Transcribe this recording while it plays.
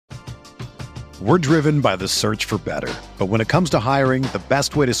We're driven by the search for better. But when it comes to hiring, the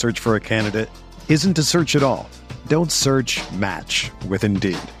best way to search for a candidate isn't to search at all. Don't search, match with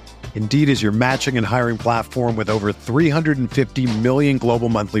Indeed. Indeed is your matching and hiring platform with over 350 million global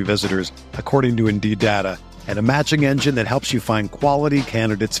monthly visitors, according to Indeed data, and a matching engine that helps you find quality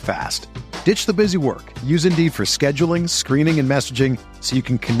candidates fast. Ditch the busy work. Use Indeed for scheduling, screening, and messaging so you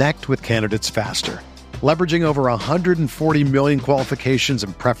can connect with candidates faster. Leveraging over 140 million qualifications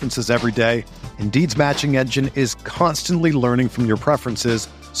and preferences every day, Indeed's matching engine is constantly learning from your preferences,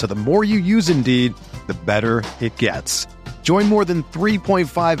 so the more you use Indeed, the better it gets. Join more than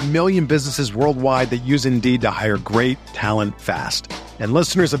 3.5 million businesses worldwide that use Indeed to hire great talent fast. And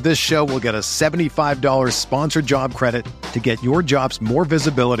listeners of this show will get a $75 sponsored job credit to get your jobs more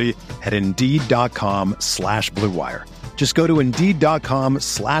visibility at Indeed.com/Blue Wire. Just go to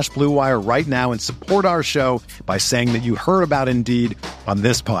Indeed.com/Blue Wire right now and support our show by saying that you heard about Indeed on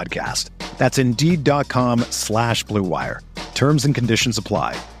this podcast. That's Indeed.com/Blue Wire. Terms and conditions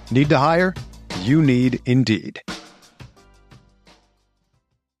apply. Need to hire? You need Indeed.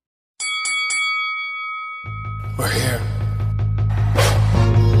 We're here.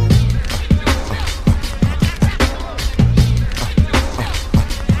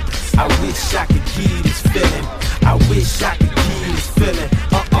 I wish I could give you this feeling. I wish I could give you this feeling.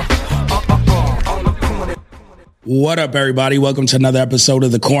 On the corner. What up, everybody? Welcome to another episode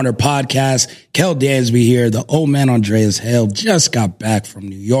of the Corner Podcast. Kel Dansby here. The old man Andreas Hale just got back from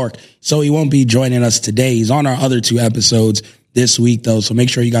New York, so he won't be joining us today. He's on our other two episodes this week, though, so make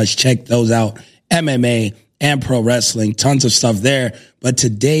sure you guys check those out. MMA and pro wrestling, tons of stuff there. But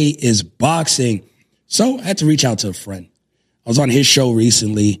today is boxing. So I had to reach out to a friend. I was on his show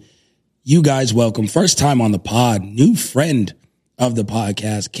recently. You guys welcome, first time on the pod, new friend of the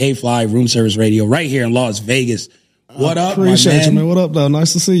podcast, Flyy, Room Service Radio, right here in Las Vegas. What up, appreciate my man? You, man. What up, though?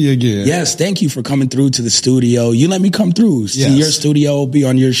 Nice to see you again. Yes, thank you for coming through to the studio. You let me come through. See your studio, be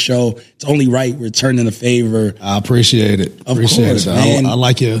on your show. It's only right. We're returning the favor. I appreciate it. Of course, man. I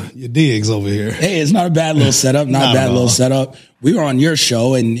like your digs over here. Hey, it's not a bad little setup. Not a bad little setup. We were on your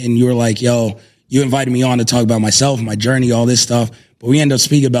show, and you were like, yo, you invited me on to talk about myself, my journey, all this stuff. But we ended up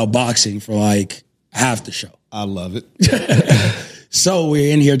speaking about boxing for like half the show. I love it. So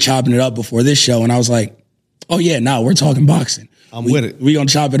we're in here chopping it up before this show, and I was like, oh, yeah, we're talking boxing. I'm with it. We're going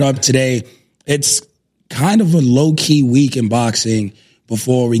to chop it up today. It's kind of a low-key week in boxing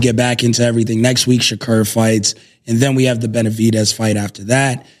before we get back into everything. Next week, Shakur fights, and then we have the Benavidez fight after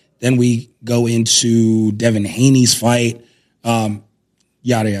that. Then we go into Devin Haney's fight. Yada,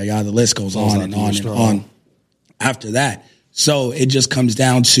 yada, yada. The list goes on and on and on after that. So it just comes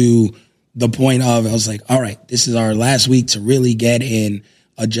down to the point of, I was like, all right, this is our last week to really get in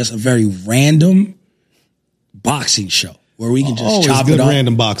just a very random boxing show where we can just chop it up.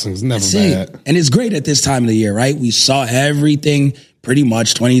 Random boxing is never bad. And it's great at this time of the year, right? We saw everything pretty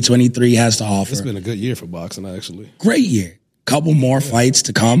much 2023 has to offer. It's been a good year for boxing, actually. Great year. Couple more fights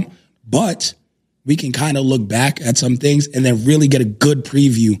to come, but we can kind of look back at some things and then really get a good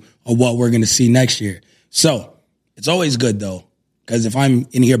preview of what we're going to see next year. So it's always good, though, because if I'm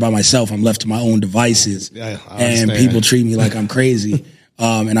in here by myself, I'm left to my own devices, and people treat me like I'm crazy.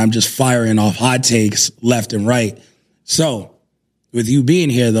 And I'm just firing off hot takes left and right. So with you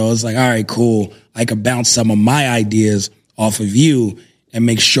being here, though, it's like, all right, cool. I can bounce some of my ideas off of you and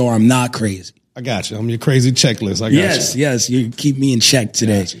make sure I'm not crazy. I got you. I'm your crazy checklist. I got you. Yes. You keep me in check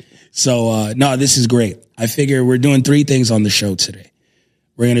today. So, no, this is great. I figure we're doing three things on the show today.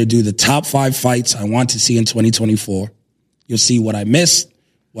 We're going to do the top 5 fights I want to see in 2024. You'll see what I missed,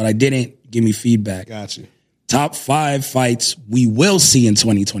 what I didn't. Give me feedback. Got you. Top 5 fights we will see in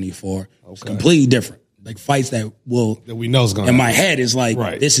 2024. Okay. It's completely different. Like fights that we know is going to happen. In my head is like,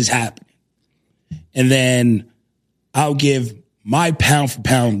 This is happening. And then I'll give my pound for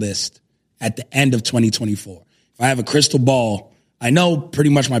pound list at the end of 2024. If I have a crystal ball, I know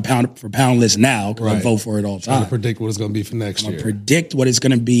pretty much my pound for pound list now because I vote for it all the time. Trying to predict what it's going to be for next year. Predict what it's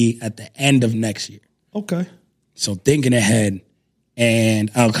going to be at the end of next year. Okay. So thinking ahead, and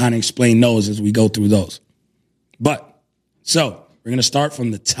I'll kind of explain those as we go through those. So we're going to start from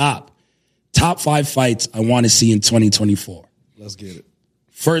the top. Top 5 fights I want to see in 2024. Let's get it.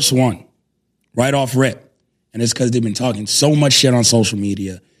 First one, right off rip. And it's because they've been talking so much shit on social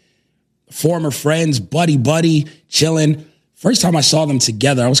media. Former friends, buddy, chilling. First time I saw them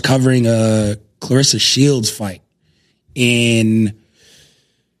together, I was covering a Clarissa Shields fight in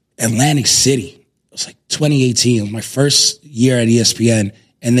Atlantic City. It was like 2018. It was my first year at ESPN.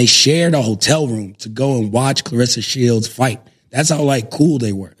 And they shared a hotel room to go and watch Clarissa Shields fight. That's how like cool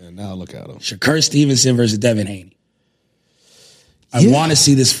they were. And now look at them. Shakur Stevenson versus Devin Haney. I want to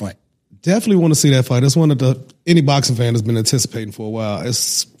see this fight. Definitely want to see that fight. It's one of any boxing fan has been anticipating for a while.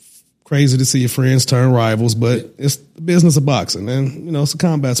 It's crazy to see your friends turn rivals, but it's the business of boxing, and it's a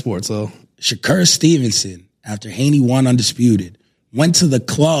combat sport. So Shakur Stevenson, after Haney won undisputed, went to the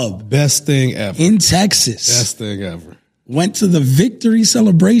club. Best thing ever. In Texas. Best thing ever. Went to the Victory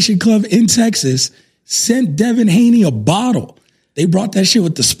Celebration Club in Texas, sent Devin Haney a bottle. They brought that shit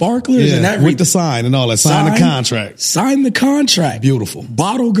with the sparklers and everything. With the sign and all that. Sign the contract. Sign the contract. Beautiful.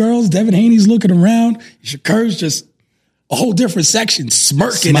 Bottle girls, Devin Haney's looking around. Shakur's just a whole different section,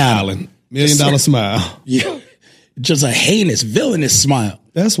 smirking Smiling. $1 million smile. Yeah. Just a heinous, villainous smile.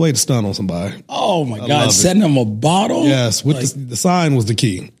 Best way to stun on somebody. Oh, my God. Send them a bottle? Yes. With the sign was the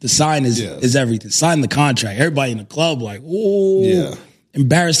key. The sign is everything. Sign the contract. Everybody in the club like, oh. Yeah.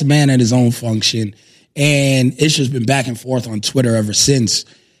 Embarrassed the man at his own function. And it's just been back and forth on Twitter ever since.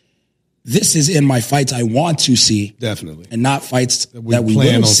 This is in my fights I want to see. Definitely. And not fights that we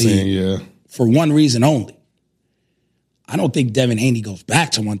will see. Seeing, for one reason only. I don't think Devin Haney goes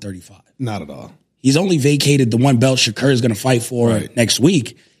back to 135. Not at all. He's only vacated the one belt Shakur is going to fight for next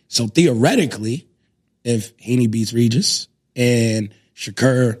week. So theoretically, if Haney beats Regis and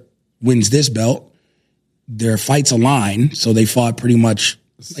Shakur wins this belt, their fights align. So they fought pretty much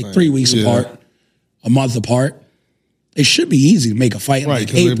like 3 weeks apart. A month apart. It should be easy to make a fight. Right,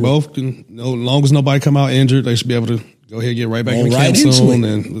 because they both can, as long as nobody come out injured, they should be able to go ahead and get right back in the camp soon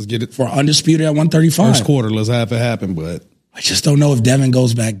and let's get it. For undisputed at 135. First quarter, let's have it happen, but. I just don't know if Devin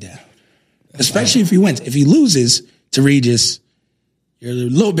goes back down. Especially if he wins. If he loses to Regis, you're a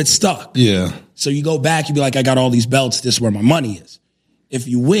little bit stuck. Yeah. So you go back, you be like, I got all these belts, this is where my money is. If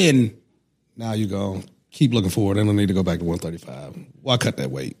you win. Now you go, keep looking forward. They don't need to go back to 135. Why cut that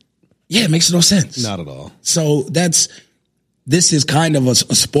weight? Yeah, it makes no sense. Not at all. So this is kind of a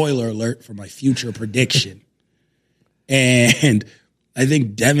spoiler alert for my future prediction. And I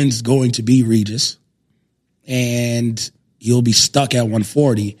think Devin's going to be Regis. And he'll be stuck at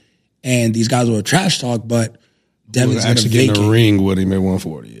 140. And these guys will trash talk, but Devin's going to get in the ring with him at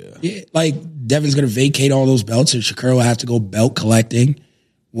 140, yeah, like Devin's going to vacate all those belts and Shakur will have to go belt collecting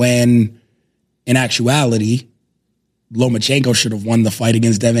when in actuality, Lomachenko should have won the fight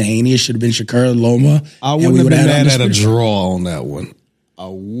against Devin Haney. It should have been Shakur Loma. I wouldn't have been mad at a draw on that one. I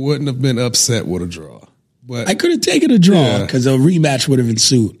wouldn't have been upset with a draw. But I could have taken a draw because a rematch would have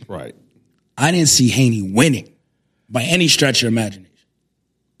ensued. Right. I didn't see Haney winning by any stretch of imagination.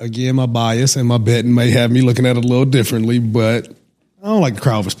 Again, my bias and my betting may have me looking at it a little differently, but I don't like the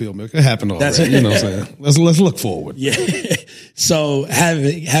crowd for spill milk. It happened already. You know what I'm saying? Let's look forward. Yeah. So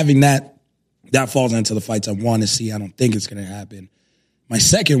having that falls into the fights I want to see. I don't think it's going to happen. My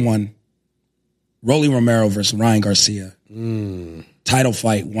second one, Rolly Romero versus Ryan Garcia. Title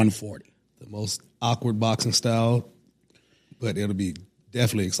fight, 140. The most awkward boxing style, but it'll be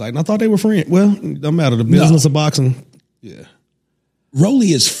definitely exciting. I thought they were friends. Well, it doesn't matter. The business of boxing, yeah. Rolly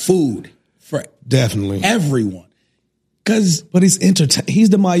is food for definitely everyone. But he's he's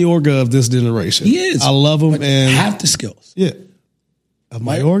the Mayorga of this generation. He is. I love him and half the skills. Yeah. Of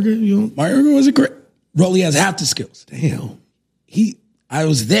Mayorga, Mayorga was a great. Rolly has half the skills. Damn. I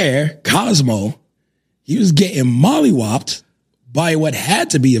was there, Cosmo. He was getting mollywopped by what had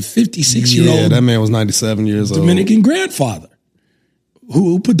to be a 56-year-old. Yeah, that man was 97 years old. Dominican grandfather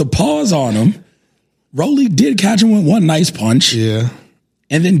who put the paws on him. Rolly did catch him with one nice punch. Yeah.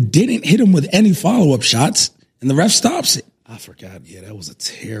 And then didn't hit him with any follow-up shots, and the ref stops it. I forgot. Yeah, that was a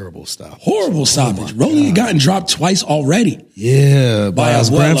terrible stop. Horrible stoppage. Rolly had gotten dropped twice already. Yeah, by his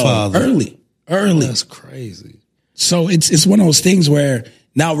grandfather. Early. That's crazy. So it's one of those things where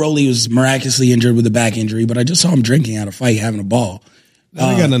now Rolly was miraculously injured with a back injury, but I just saw him drinking at a fight, having a ball. That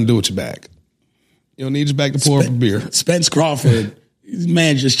ain't got nothing to do with your back. You don't need your back to pour up a beer. Spence Crawford,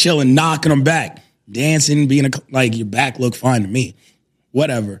 man, just chilling, knocking him back, dancing, being like your back looked fine to me.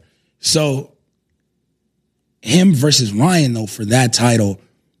 Whatever. So him versus Ryan, though, for that title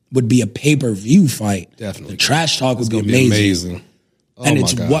would be a pay-per-view fight. Definitely. The trash talk would be amazing. Oh, and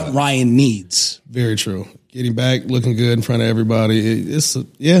it's what Ryan needs. Very true. Getting back, looking good in front of everybody. It's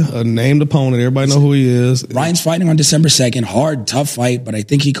a named opponent. Everybody know who he is. Ryan's fighting on December 2nd. Hard, tough fight, but I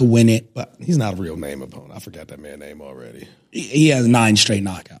think he could win it. But he's not a real name opponent. I forgot that man's name already. He has 9 straight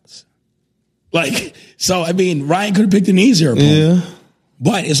knockouts. Ryan could have picked an easier opponent. Yeah.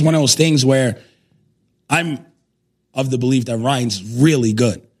 But it's one of those things where I'm of the belief that Ryan's really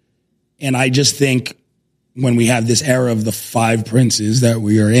good. And I just think when we have this era of the 5 princes that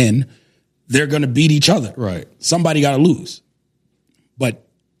we are in, they're going to beat each other. Right. Somebody got to lose. But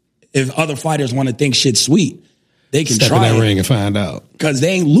if other fighters want to think shit's sweet, they can step try in that ring and find out. Because they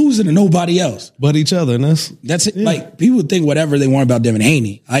ain't losing to nobody else. But each other, and that's it. Yeah. Like, people think whatever they want about Devin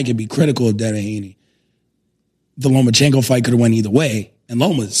Haney. I can be critical of Devin Haney. The Lomachenko fight could have went either way, and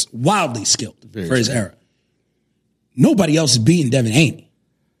Loma's wildly skilled for his era. Nobody else is beating Devin Haney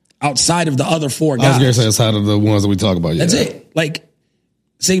outside of the other four guys. I was going to say outside of the ones that we talk about. That's it. Like,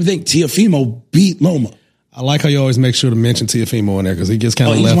 same thing. Teofimo beat Loma. I like how you always make sure to mention Teofimo in there because he gets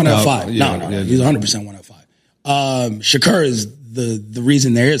kind of left out. He's 1 out of 5. No, he's 100% 1 out of 5. Shakur is the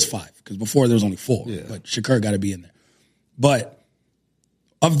reason there is 5 because before there was only 4. Yeah. But Shakur got to be in there. But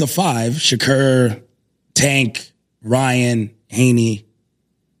of the 5, Shakur, Tank, Ryan, Haney,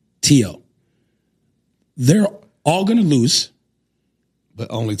 Teo, they're all going to lose. But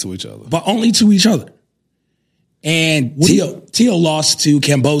only to each other. And Teo lost to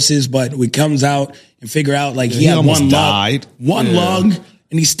Kambosos, but he comes out and figure out like he had one lung,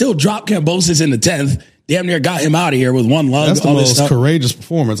 and he still dropped Kambosos in the 10th. Damn near got him out of here with one lung. That's the most courageous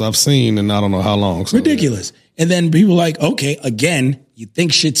performance I've seen in I don't know how long. So, ridiculous. Yeah. And then people are like, okay, again, you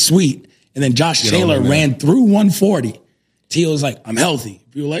think shit's sweet. And then Josh Taylor ran through 140. Teo's like, I'm healthy.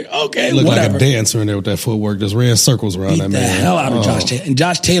 People are like, okay, he looked whatever. Like a dancer in there with that footwork, just ran circles around that man. Beat the hell out of Josh Taylor. And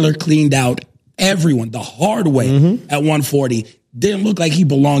Josh Taylor cleaned out everyone the hard way at 140. Didn't look like he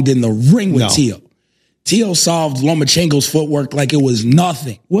belonged in the ring with Teo. Teo solved Lomachenko's footwork like it was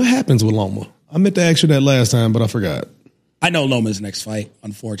nothing. What happens with Loma? I meant to ask you that last time, but I forgot. I know Loma's next fight,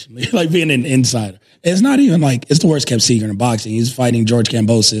 unfortunately. Like being an insider. It's not even like, it's the worst kept secret in boxing. He's fighting George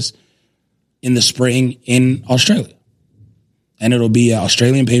Kambosos in the spring in Australia. And it'll be an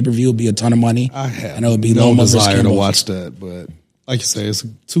Australian pay-per-view. It'll be a ton of money. And it'll be no desire to watch that, but like you say, it's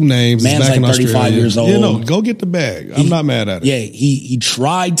 2 names. Man's back like 35 years old. Yeah, no, go get the bag. I'm not mad at it. Yeah, he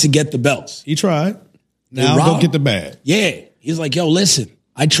tried to get the belts. He tried. Now go get the bag. Yeah. He's like, yo, listen,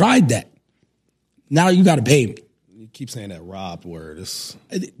 I tried that. Now you got to pay me. You keep saying that robbed word.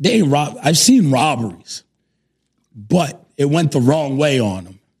 They ain't robbed. I've seen robberies, but it went the wrong way on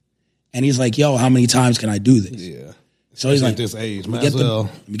him. And he's like, yo, how many times can I do this? Yeah. So he's like, at this age, let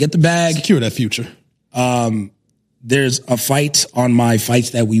me get the bag. Secure that future. There's a fight on my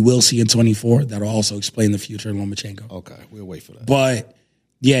fights that we will see in 24 that'll also explain the future of Lomachenko. Okay, we'll wait for that. But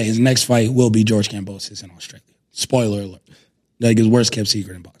yeah, his next fight will be George Kambosos in Australia. Spoiler alert. Like his worst kept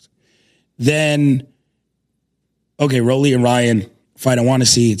secret in boxing. Then, okay, Rolly and Ryan fight I want to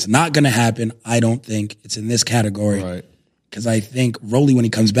see. It's not going to happen. I don't think it's in this category. Right. Because I think Rolly, when he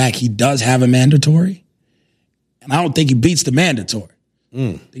comes back, he does have a mandatory. And I don't think he beats the mandatory. I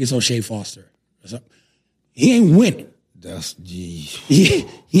think it's O'Shea Foster or something. He ain't winning. He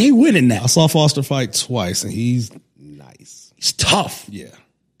ain't winning that. I saw Foster fight twice, and he's nice. He's tough. Yeah.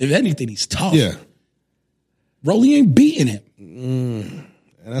 If anything, he's tough. Yeah. Rolly ain't beating him.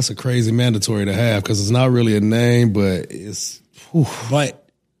 And that's a crazy mandatory to have because it's not really a name, but it's... Whew. But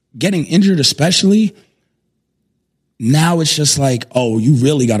getting injured especially, now it's just like, oh, you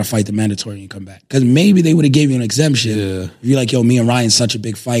really got to fight the mandatory when you come back. Because maybe they would have gave you an exemption. Yeah. If you're like, yo, me and Ryan's such a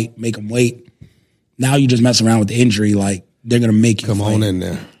big fight, make him wait. Now you just mess around with the injury, like they're going to make you come fight. on in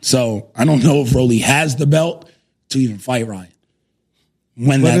there. So I don't know if Rolly has the belt to even fight Ryan.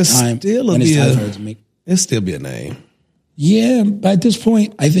 When but that time, when it's time for it to make. It'll still be a name. Yeah, but at this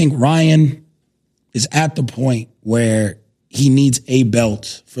point, I think Ryan is at the point where he needs a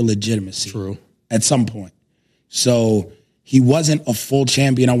belt for legitimacy. True. At some point. So he wasn't a full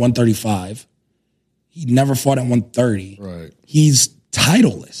champion at 135. He never fought at 130. Right. He's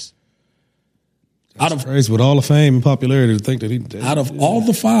titleless. That's crazy. With all the fame and popularity to think that he did. Out of all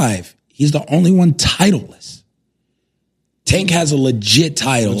the 5, he's the only one titleless. Tank has a legit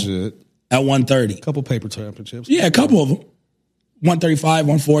title at 130. A couple paper championships. Yeah, a couple of them. 135,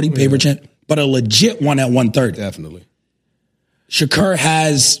 140, paper champ. But a legit one at 130. Definitely. Shakur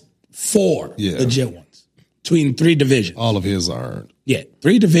has 4 legit ones between 3 divisions. All of his are. Yeah,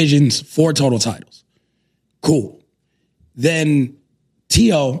 3 divisions, 4 total titles. Cool. Then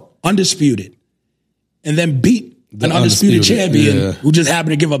Teo, undisputed. And then beat an undisputed champion who just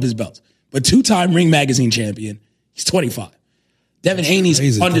happened to give up his belts. But 2-time Ring Magazine champion. He's 25. Devin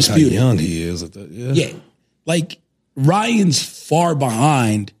Haney's undisputed. How young he is. Yeah. Like, Ryan's far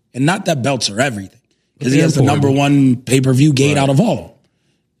behind, and not that belts are everything. Because he has the number 1 pay-per-view gate out of all of them,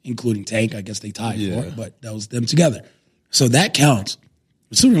 including Tank. I guess they tied for it, but that was them together. So that counts.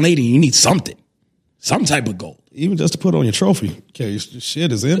 But sooner or later, you need something. Some type of gold. Even just to put on your trophy case,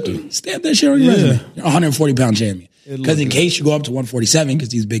 shit is empty. Stamp that shit on your resume. You're a 140-pound champion. Because in case you go up to 147,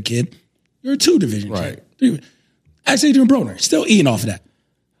 because he's a big kid, you're a 2-division champion. Ask Adrian Broner. Still eating off of that.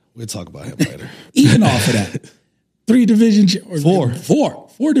 We'll talk about him later. Eating off of that. 3 division... 4.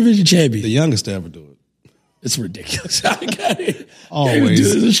 4 division champion. The youngest to ever do it. It's ridiculous. I got it.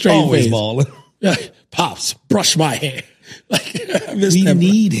 Always balling. Pops, brush my hair. We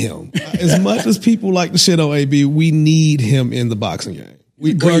need him. As much as people like to shit on AB, we need him in the boxing game.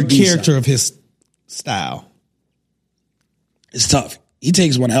 We're a character of his style. It's tough. He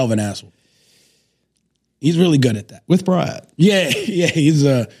takes one hell of an asshole. He's really good at that. With pride. Yeah. He's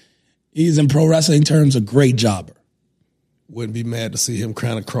in pro wrestling terms a great jobber. Wouldn't be mad to see him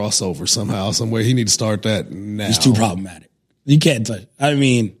kind of crossover somehow, somewhere. He need to start that now. He's too problematic. You can't touch. I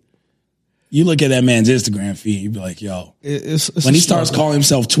mean, you look at that man's Instagram feed, you'd be like, yo. It's when he starts calling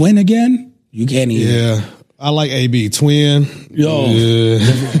himself Twin again, you can't even. Yeah. I like AB. Twin. Yo.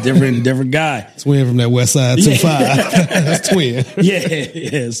 Yeah. Different guy. Twin from that West Side 2-5. That's Twin.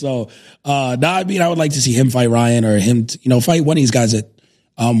 Yeah. So, I would like to see him fight Ryan or him, fight one of these guys at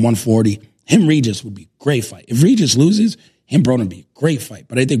 140. Him, Regis would be a great fight. If Regis loses, him, Broner would be a great fight.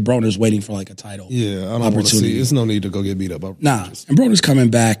 But I think Broner's waiting for like a title. Yeah, I don't want to see. There's no need to go get beat up. Nah. And Broner's coming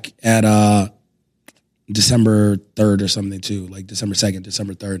back at December 3rd or something too, like December 2nd,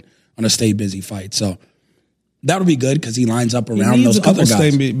 December 3rd on a stay busy fight. So that'll be good because he lines up around those other guys.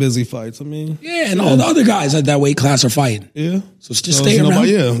 Stay busy fights. I mean, and all the other guys at that weight class are fighting. Yeah, so just stay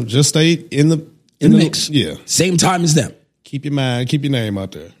around. Just stay in the mix. Yeah, same time as them. Keep your name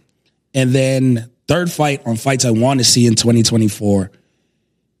out there. And then third fight on fights I want to see in 2024: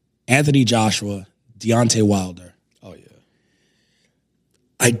 Anthony Joshua, Deontay Wilder. Oh yeah,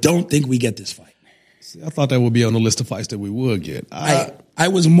 I don't think we get this fight. See, I thought that would be on the list of fights that we would get. I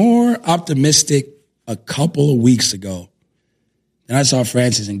was more optimistic a couple of weeks ago, and I saw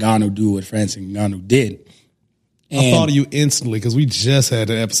Francis Ngannou do what Francis Ngannou did. And I thought of you instantly because we just had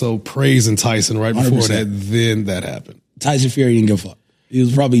an episode praising Tyson right before 100%. That. Then that happened. Tyson Fury didn't give a fuck. He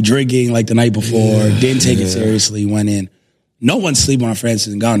was probably drinking like the night before, didn't take it seriously, went in. No one's sleeping on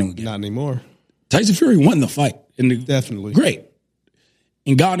Francis Ngannou again. Not anymore. Tyson Fury won the fight. Definitely. Great.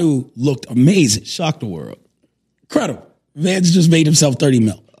 Ngannou looked amazing. Shocked the world. Incredible. Vance just made himself 30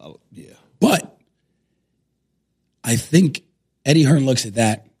 mil. Yeah. But I think Eddie Hearn looks at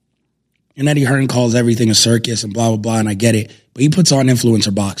that, and Eddie Hearn calls everything a circus and blah, blah, blah, and I get it. But he puts on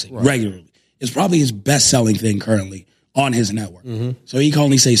influencer boxing regularly. It's probably his best-selling thing currently on his network. Mm-hmm. So he can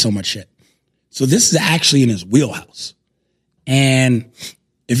only say so much shit. So this is actually in his wheelhouse. And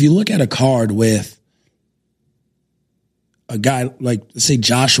if you look at a card with a guy like, let's say,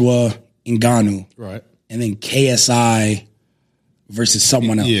 Joshua Ngannou, right, and then KSI versus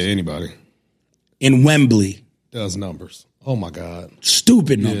someone else. Yeah, anybody. In Wembley. Does numbers. Oh, my God.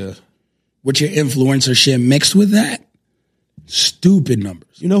 Stupid numbers. Yeah. With your influencer shit mixed with that, stupid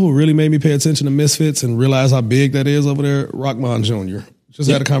numbers. You know who really made me pay attention to Misfits and realize how big that is over there? Rockman Jr. Just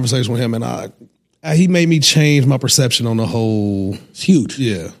had a conversation with him, and he made me change my perception on the whole. It's huge.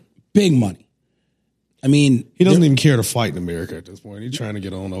 Yeah. Big money. I mean, he doesn't even care to fight in America at this point. He's trying to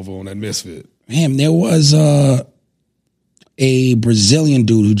get on over on that Misfit. Man, there was a Brazilian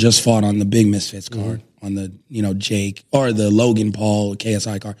dude who just fought on the big Misfits card, on the, Jake, or the Logan Paul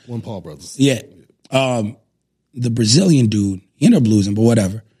KSI card. One Paul brothers. Yeah. The Brazilian dude, he ended up losing, but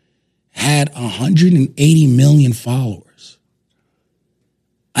whatever, had 180 million followers.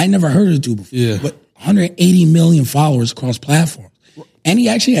 I never heard of the dude before, but 180 million followers across platforms. And he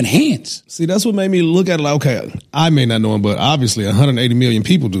actually had hands. See, that's what made me look at it like, okay, I may not know him, but obviously 180 million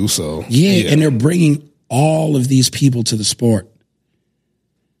people do, so. Yeah, and they're bringing all of these people to the sport.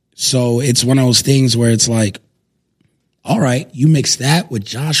 So it's one of those things where it's like, all right, you mix that with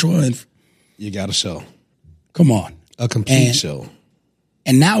Joshua and... You got a show. Come on. A complete show.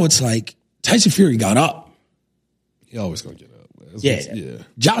 And now it's like, Tyson Fury got up. He always going to get up. Yeah.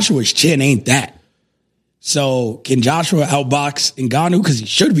 Joshua's chin ain't that. So can Joshua outbox Ngannou? Because he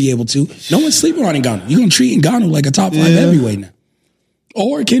should be able to. No one's sleeping on Ngannou. You're going to treat Ngannou like a top 5 heavyweight now.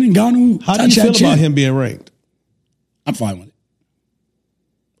 Or can Ngannou How do you feel about him being ranked? I'm fine with it.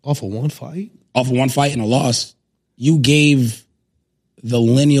 Off of one fight? Off of one fight and a loss. You gave the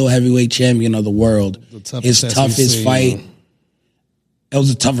lineal heavyweight champion of the world his toughest fight. It was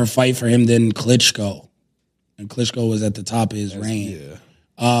a tougher fight for him than Klitschko. And Klitschko was at the top of his reign.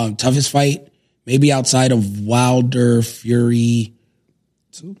 Yeah. Toughest fight, maybe outside of Wilder, Fury.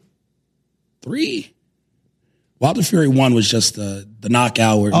 2? 3? Wilder Fury 1 was just the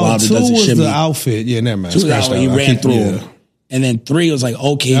knockout where Wilder 2 does a was shimmy. The outfit. Yeah, never mind. 2 was he ran through him. And then 3 was like,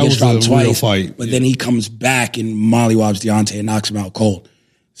 okay, he gets dropped twice. Fight. But then he comes back and mollywobs Deontay and knocks him out cold.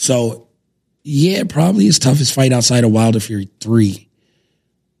 So, yeah, probably his toughest fight outside of Wilder Fury 3.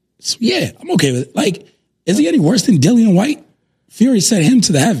 So, yeah, I'm okay with it. Like, is he any worse than Dillian White? Fury sent him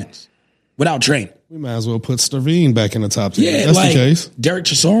to the heavens without training. We might as well put Stervine back in the top 10. Yeah, That's like the case. Derek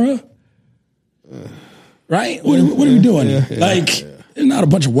Chisora. right? What are we doing? There's not a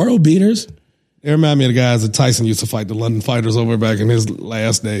bunch of world beaters. It remind me of the guys that Tyson used to fight, the London fighters over back in his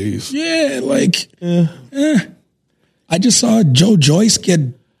last days. Yeah, I just saw Joe Joyce get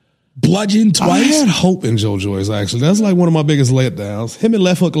bludgeoned twice. I had hope in Joe Joyce, actually. That's like one of my biggest letdowns. Him and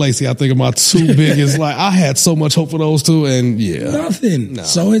Left Hook Lacey, I think, are my two biggest. I had so much hope for those two, and nothing. No.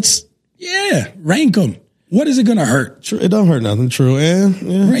 So it's, rank them. What is it going to hurt? True, it don't hurt nothing, true. And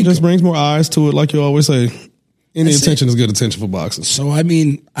it just brings more eyes to it, like you always say. Any attention is good attention for boxers. So, I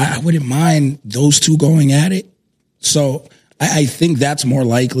mean, I wouldn't mind those two going at it. So, I think that's more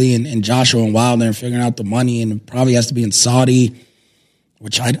likely, and Joshua and Wilder and figuring out the money, and it probably has to be in Saudi,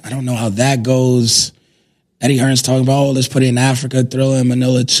 which I don't know how that goes. Eddie Hearn's talking about, let's put it in Africa, Thriller in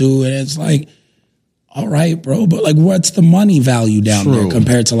Manila too, and it's like, all right, bro, but like, what's the money value down there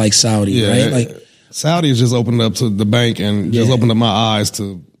compared to like Saudi, right? Like, Saudi has just opened up to the bank and just opened up my eyes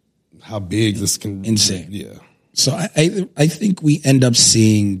to how big this can be. Insane. Yeah. So I think we end up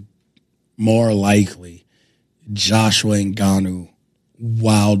seeing more likely Joshua Ngannou,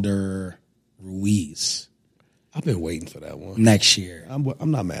 Wilder, Ruiz. I've been waiting for that one. Next year. I'm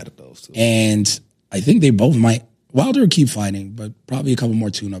not mad at those two. And I think they both might. Wilder will keep fighting, but probably a couple more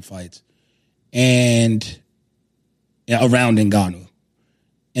tune-up fights. And around Ngannou.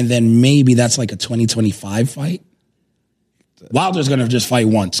 And then maybe that's like a 2025 fight. Wilder's going to just fight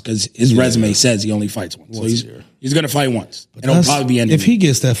once because his resume says he only fights once. So he's going to fight once. And it'll probably be ending. If he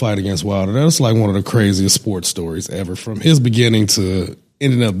gets that fight against Wilder, that's like one of the craziest sports stories ever. From his beginning to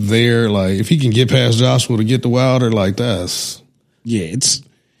ending up there, like if he can get past Joshua to get to Wilder, like that's... Yeah, it's...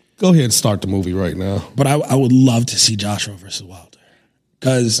 Go ahead and start the movie right now. But I would love to see Joshua versus Wilder.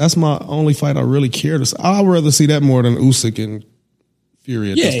 Because... That's my only fight I really care to see. I'd rather see that more than Usyk and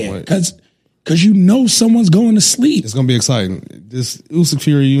Fury at this point. Because you know someone's going to sleep. It's going to be exciting. This Usyk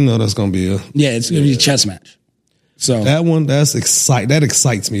Fury, you know that's going to be a... Yeah, it's going to be a chess match. So that one, that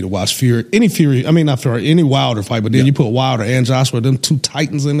excites me to watch Fury. Any Wilder fight, but then you put Wilder and Joshua, them two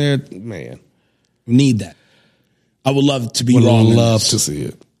titans in there, man. Need that. I would love to be wrong. Would love to see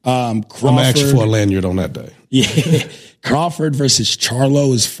it. Crawford, I'm actually for a lanyard on that day. Yeah. Crawford versus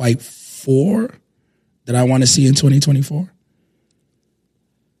Charlo is fight 4 that I want to see in 2024.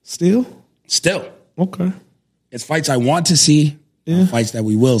 Still. Okay. It's fights I want to see, fights that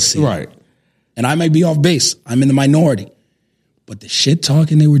we will see. Right. And I might be off base. I'm in the minority. But the shit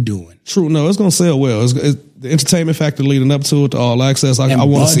talking they were doing. True. No, it's going to sell well. It's the entertainment factor leading up to it, the all access. I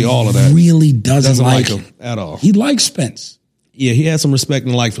want to see all of that. Really doesn't like him at all. He likes Spence. Yeah, he had some respect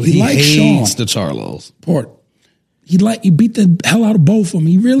and like for him. He likes hates Sean. the Charlos. Port. He beat the hell out of both of them.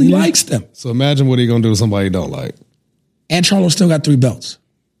 He really likes them. So imagine what he's going to do to somebody he don't like. And Charlo still got 3 belts.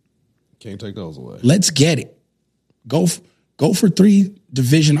 Can't take those away. Let's get it. Go for 3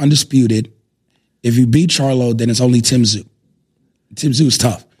 division undisputed. If you beat Charlo, then it's only Tim Tszyu. Tim Tszyu is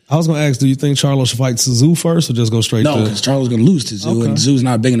tough. I was going to ask, do you think Charlo should fight Tszyu first or just go straight to... No, because Charlo's going to lose to Tszyu, and Tszyu's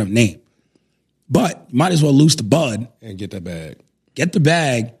not a big enough name. But might as well lose to Bud. And get that bag. Get the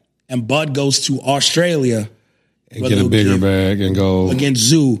bag, and Bud goes to Australia. And get a bigger bag and go...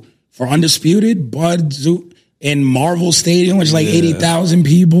 Against Tszyu. For undisputed, Bud, Tszyu... In Marvel Stadium, which is like 80,000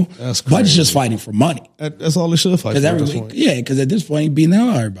 people. That's crazy. Bud's just fighting for money. That's all they should fight for at this point. Yeah, because at this point, he's beating the hell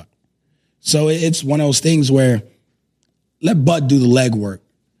out of everybody. So it's one of those things where let Bud do the legwork.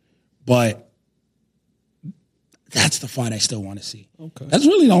 But that's the fight I still want to see. Okay. That's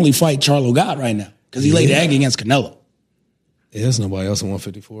really the only fight Charlo got right now because he laid the egg against Canelo. Yeah, there's nobody else in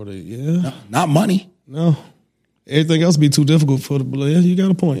 154. No, not money. No. Everything else would be too difficult for the... Yeah, you got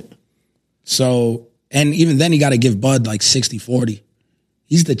a point. So... And even then, he got to give Bud like 60-40.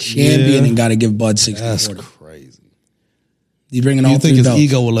 He's the champion and got to give Bud 60-40. That's crazy. He's bringing all 3 belts. You think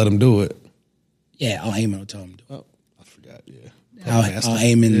his ego will let him do it? Yeah, Al Heyman will tell him to do it. Oh, I forgot, Al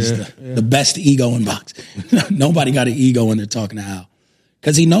Heyman is the best ego in boxing. Nobody got an ego when they're talking to Al.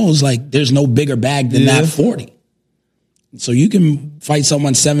 Because he knows, like, there's no bigger bag than that 40. So you can fight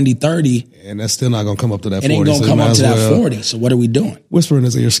someone 70-30. And that's still not going to come up to that 40. It ain't going to come up to that 40. So what are we doing? Whisper in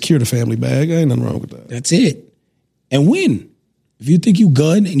his ear, secure the family bag. Ain't nothing wrong with that. That's it. And win. If you think you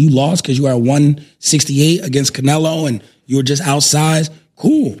good and you lost because you were at 168 against Canelo and you were just outsized,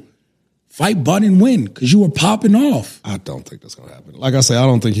 cool. Fight Bud and win because you were popping off. I don't think that's going to happen. Like I say, I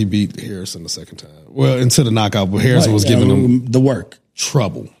don't think he beat Harrison the second time. Well, into the knockout, but Harrison was giving him the work.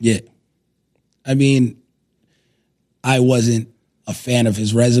 Trouble. Yeah. I mean... I wasn't a fan of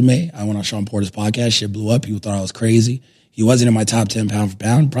his resume. I went on Sean Porter's podcast. Shit blew up. People thought I was crazy. He wasn't in my top 10 pound for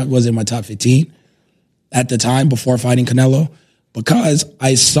pound. Probably wasn't in my top 15 at the time before fighting Canelo because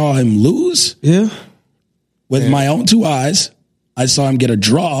I saw him lose. Yeah. With my own 2 eyes. I saw him get a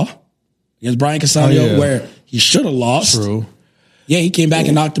draw against Brian Castano, where he should have lost. True. Yeah, he came back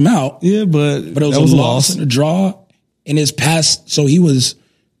and knocked him out. Yeah, but it was a loss and a draw in his past. So he was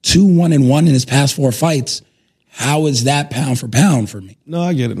 2-1-1 in his past 4 fights. How is that pound for pound for me? No,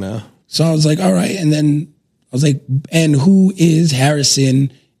 I get it now. So I was like, all right. And then I was like, and who is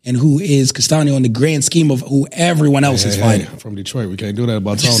Harrison and who is Castano in the grand scheme of who everyone else is fighting? I'm from Detroit. We can't do that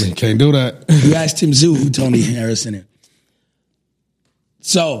about Tony. Can't do that. You asked Tim Zoo who Tony Harrison is.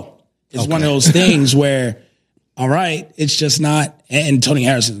 So it's one of those things where, all right, it's just not. And Tony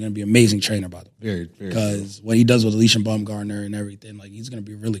Harrison is going to be an amazing trainer, by the way. Very, very. Because what he does with Alicia Baumgartner and everything, like he's going to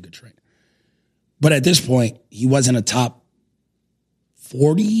be a really good trainer. But at this point, he wasn't a top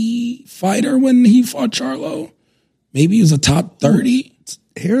 40 fighter when he fought Charlo. Maybe he was a top 30.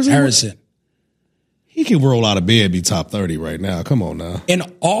 Harrison. He can roll out of bed and be top 30 right now. Come on now. In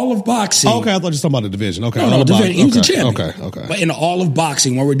all of boxing. Okay, I thought you were talking about the division. Okay. No, division. He was a champion. Okay. But in all of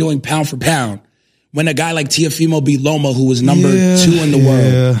boxing, when we're doing pound for pound, when a guy like Teofimo beat Loma, who was number 2 in the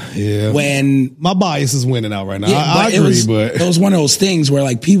world. Yeah. When my bias is winning out right now. Yeah, I agree, but it was one of those things where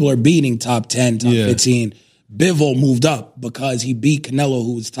like people are beating top 10, top 15. Bivol moved up because he beat Canelo,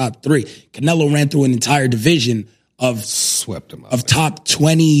 who was top 3. Canelo ran through an entire division of swept him out, of top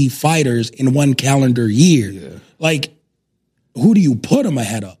 20 fighters in one calendar year. Yeah. Like, who do you put him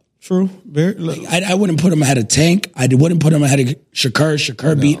ahead of? True. I wouldn't put him ahead of Tank. I wouldn't put him ahead of Shakur.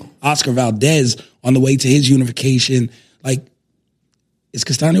 Shakur beat Oscar Valdez on the way to his unification. Like, is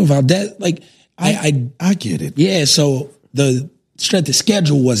Castano Valdez? Like, I get it. Yeah, so the strength of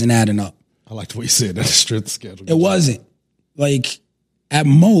schedule wasn't adding up. I like the way you said that, strength of schedule. It wasn't. Like, at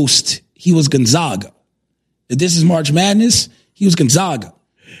most, he was Gonzaga. If this is March Madness, he was Gonzaga.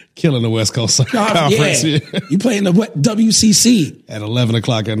 Killing the West Coast Conference. Yeah. You play in the WCC. At 11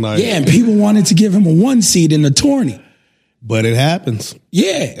 o'clock at night. Yeah, and people wanted to give him a 1 seed in the tourney. But it happens.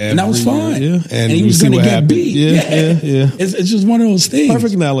 Yeah, and that was fine. Yeah. And he was going to get beat. Yeah. It's just one of those things.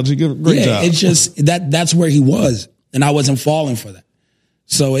 Perfect analogy. Great job. It's just that's where he was. And I wasn't falling for that.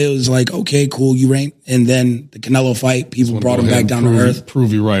 So it was like, okay, cool, you rank. And then the Canelo fight, people brought him back down to earth.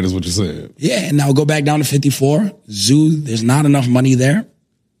 Prove you right is what you said. Yeah, and now go back down to 54. Zoo, there's not enough money there.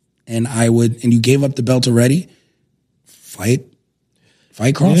 And you gave up the belt already. Fight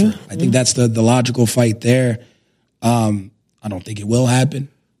Crawford. Yeah, I think that's the logical fight there. I don't think it will happen.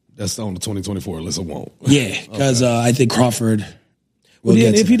 That's on the 2024 list. It won't. Yeah, because I think Crawford.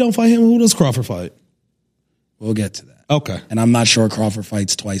 If you don't fight him, who does Crawford fight? We'll get to that. Okay. And I'm not sure Crawford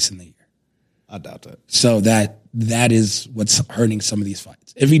fights twice in the year. I doubt that. So that is what's hurting some of these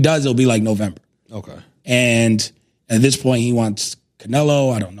fights. If he does, it'll be like November. Okay. And at this point, he wants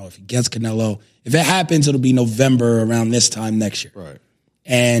Canelo. I don't know if he gets Canelo. If it happens, it'll be November around this time next year. Right.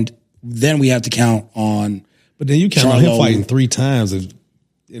 And then we have to count on. But then you count on him fighting 3 times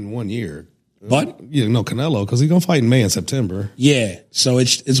in 1 year. But Canelo, because he's gonna fight in May and September. Yeah. So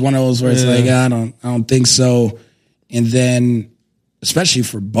it's one of those where it's like I don't think so. And then, especially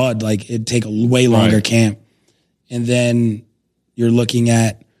for Bud, like it'd take a way longer camp. And then you're looking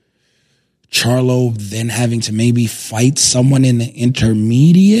at Charlo then having to maybe fight someone in the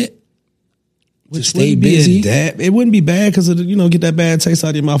intermediate to stay busy. It wouldn't be bad because get that bad taste out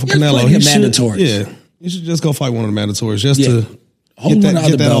of your mouth for Canelo. He mandatories. Yeah, you should just go fight one of the mandatories just to get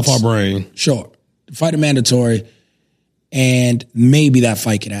that off our brain. Sure, fight a mandatory, and maybe that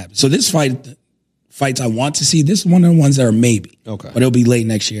fight could happen. So this fights I want to see. This is one of the ones that are maybe. Okay, but it'll be late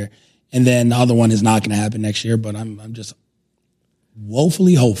next year, and then the other one is not going to happen next year. But I'm just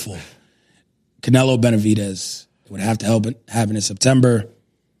woefully hopeful. Canelo Benavidez, it would have to happen in September.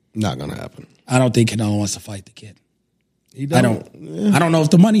 Not going to happen. I don't think Canelo wants to fight the kid. I don't know if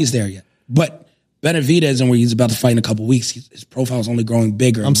the money is there yet. But Benavidez, and where he's about to fight in a couple weeks, his profile is only growing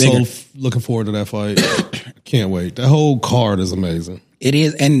bigger and bigger. I'm so looking forward to that fight. Can't wait. That whole card is amazing. It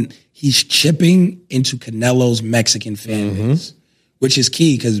is, and he's chipping into Canelo's Mexican fan base, which is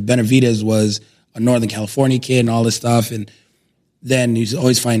key because Benavidez was a Northern California kid and all this stuff, and then he's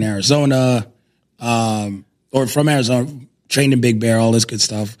always fighting Arizona, or from Arizona, trained in Big Bear, all this good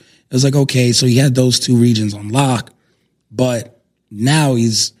stuff. It was like, okay, so he had those 2 regions on lock, but now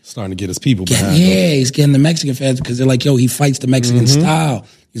he's starting to get his people behind him. Yeah, he's getting the Mexican fans because they're like, yo, he fights the Mexican style.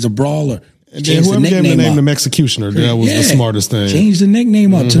 He's a brawler. And then whoever gave him the name the Executioner, that was the smartest thing. Change the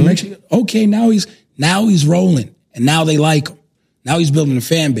nickname up to Mexican. Okay, now he's rolling, and now they like him. Now he's building a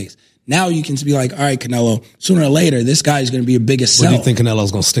fan base. Now you can be like, all right, Canelo, sooner or later, this guy's going to be a biggest sell. But do you think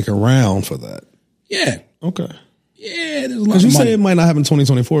Canelo's going to stick around for that? Yeah. Okay. Yeah, there's a lot of money. You say it might not happen in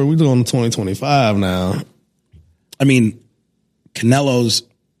 2024. We're doing 2025 now. I mean, Canelo's,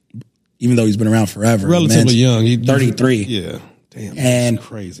 even though he's been around forever, relatively young. 33. Yeah. Damn, and that's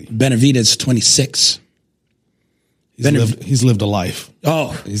crazy. Benavidez 26. He's lived a life.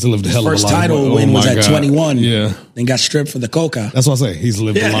 Oh, he's lived a hell of a life. First title win was at 21. Yeah, then got stripped for the coca. That's what I say. He's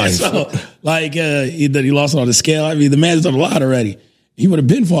lived a life. So, like he lost on the scale. I mean, the man's done a lot already. He would have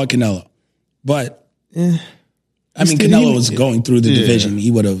been fought Canelo, but I mean, Canelo was going through the division.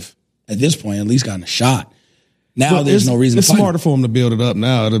 He would have, at this point, at least gotten a shot. Now there's no reason. It's to fight smarter for him to build it up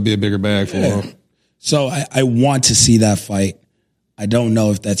now. It'll be a bigger bag for him. So I want to see that fight. I don't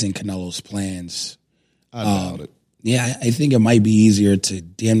know if that's in Canelo's plans. I doubt it. Yeah, I think it might be easier to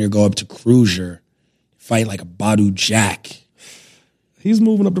damn near go up to Cruiser, fight like a Badu Jack. He's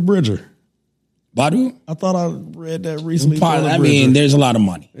moving up to Bridger. Badu? I thought I read that recently. I mean, there's a lot of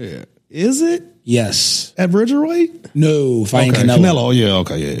money. Yeah. Is it? Yes. At Bridger weight? No, fighting okay. Canelo. Yeah,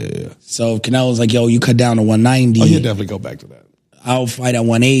 okay, yeah. So if Canelo's like, yo, you cut down to 190. Oh, he'll definitely go back to that. I'll fight at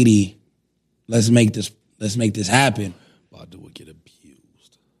 180. Let's make this happen. Badu would get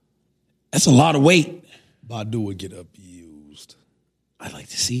abused. That's a lot of weight. Badu would get abused. I'd like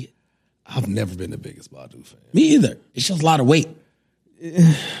to see it. I've never been the biggest Badu fan. Me either. It's just a lot of weight.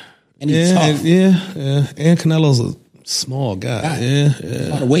 And he's tough. Yeah. And Canelo's a small guy. Yeah. A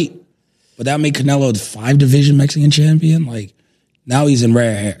lot of weight. But that made Canelo the 5-division Mexican champion. Like, now he's in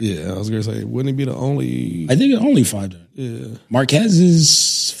rare hair. Yeah, I was going to say, wouldn't he be the only? I think only 5. Yeah. Marquez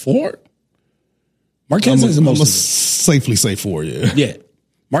is 4? Marquez has the most. I'm going to safely say 4, yeah. Yeah.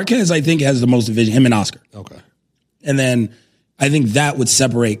 Marquez, I think, has the most division, him and Oscar. Okay. And then I think that would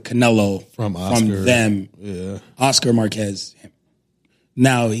separate Canelo from them. Yeah. Oscar, Marquez, him.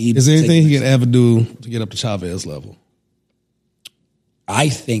 Now, is there anything he could ever do to get up to Chavez level? I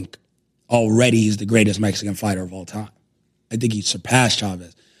think already he's the greatest Mexican fighter of all time. I think he surpassed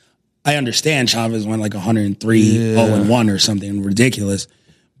Chavez. I understand Chavez went like 103, 0-1 or something ridiculous,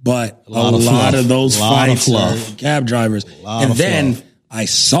 but a lot of those fights are cab drivers. And then I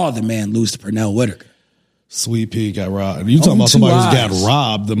saw the man lose to Pernell Whitaker. Sweet Pea got robbed. You talking about somebody who's got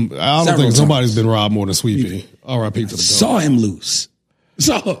robbed? I don't think somebody's been robbed more than Sweet Pea. R.I.P. to the goat. Saw him lose.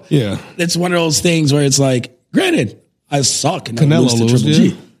 So yeah, it's one of those things where it's like, granted, I saw Canelo lose to Triple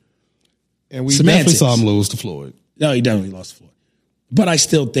G. And we definitely saw him lose to Floyd. No, he definitely lost to Floyd. But I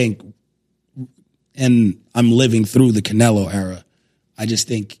still think, and I'm living through the Canelo era, I just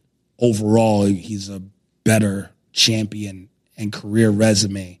think overall he's a better champion and career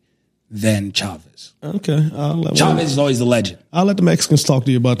resume than Chavez. Okay. Chavez is always the legend. I'll let the Mexicans talk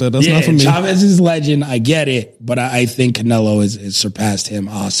to you about that. That's not for me. Chavez is legend. I get it. But I think Canelo has surpassed him,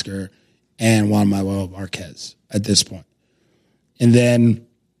 Oscar, and Juan Manuel Marquez at this point. And then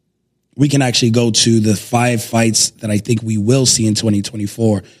we can actually go to the 5 fights that I think we will see in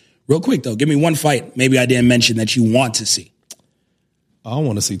 2024. Real quick, though, give me one fight maybe I didn't mention that you want to see. I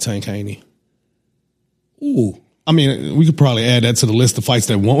want to see Tank Haney. Ooh. I mean, we could probably add that to the list of fights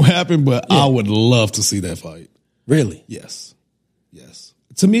that won't happen, but I would love to see that fight. Really? Yes.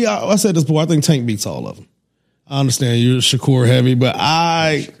 To me, I said this before, I think Tank beats all of them. I understand you're Shakur heavy, but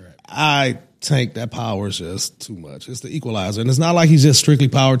I Tank, that power is just too much. It's the equalizer. And it's not like he's just strictly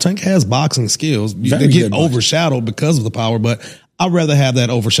power. Tank has boxing skills. They get overshadowed because of the power, but I'd rather have that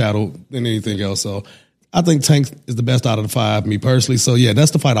overshadowed than anything else. So I think Tank is the best out of the 5, me personally. So yeah,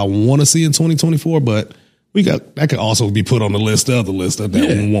 that's the fight I want to see in 2024, but that could also be put on the list of the list that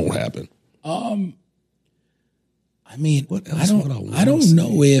won't happen. I mean, I don't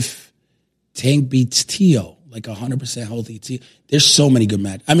know if Tank beats Tio, like 100% healthy Tio. There's so many good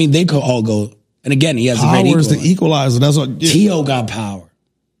matches. I mean, they could all go. And again, he has a great equalizer. The equalizer. That's what Tio got power.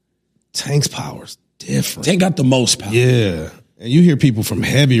 Tank's power's different. Tank got the most power. Yeah. And you hear people from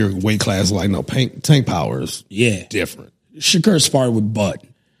heavier weight classes like, no, Tank power is different. Shakur sparred with Bud.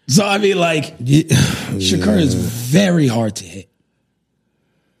 So, I mean, like, Shakur is very hard to hit.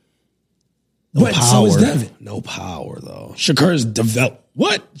 But so is Devin. No power, though. Shakur's developed.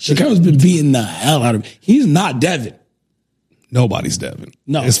 What? Shakur's been beating the hell out of him. He's not Devin. Nobody's Devin.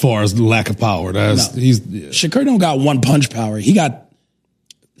 No. As far as the lack of power. Shakur don't got one punch power. He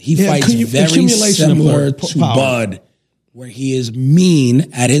fights very similar to Bud, where he is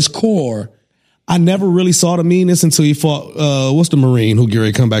mean at his core. I never really saw the meanness until he fought, what's the Marine who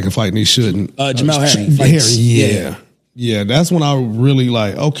Gary come back and fight and he shouldn't? Jamel Herring. Yeah, that's when I really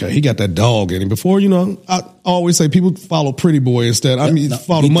like, okay, he got that dog in him. Before, I always say people follow Pretty Boy instead.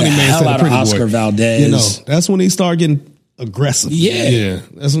 Follow Money Man instead of Pretty Oscar Boy. Valdez. That's when he started getting aggressive. Yeah.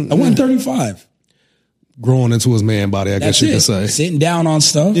 That's when, I went 35. Growing into his man body, I guess you could say. Sitting down on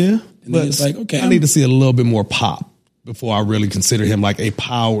stuff. Yeah. And then it's like, okay. I need to see a little bit more pop before I really consider him like a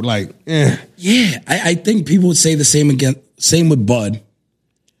power, Yeah, I think people would say the same with Bud.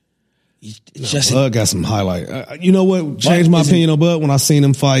 Bud got some highlight. You know what changed my opinion on Bud? When I seen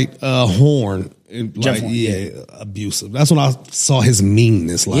him fight Horn. Abusive. That's when I saw his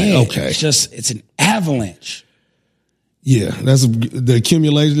meanness. Okay. It's an avalanche. Yeah, that's the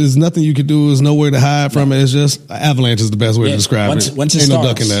accumulation. There's nothing you can do. There's nowhere to hide from it. It's just avalanche is the best way to describe it. Once it Ain't starts, no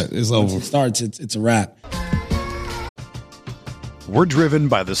ducking that. It's over. Once it starts, it's a wrap. We're driven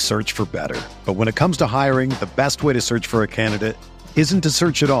by the search for better. But when it comes to hiring, the best way to search for a candidate isn't to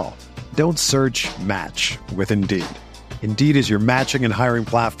search at all. Don't search, match with Indeed. Indeed is your matching and hiring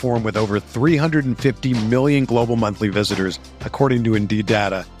platform with over 350 million global monthly visitors, according to Indeed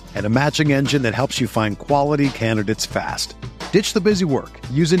data, and a matching engine that helps you find quality candidates fast. Ditch the busy work.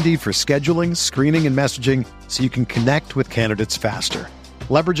 Use Indeed for scheduling, screening, and messaging so you can connect with candidates faster.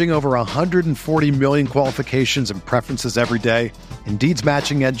 Leveraging over 140 million qualifications and preferences every day, Indeed's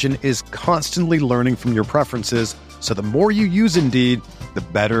matching engine is constantly learning from your preferences, so the more you use Indeed, the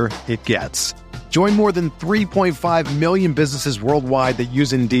better it gets. Join more than 3.5 million businesses worldwide that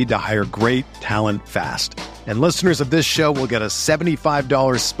use Indeed to hire great talent fast. And listeners of this show will get a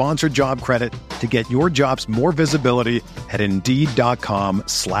 $75 sponsored job credit to get your jobs more visibility at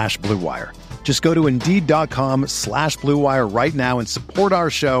Indeed.com/Blue Wire. Just go to Indeed.com/Blue Wire right now and support our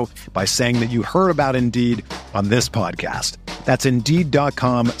show by saying that you heard about Indeed on this podcast. That's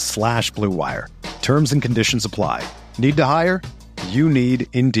Indeed.com/Blue Wire. Terms and conditions apply. Need to hire? You need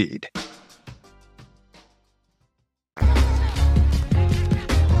Indeed.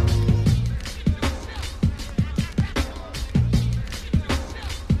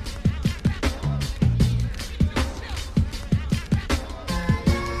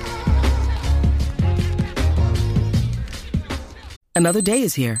 Another day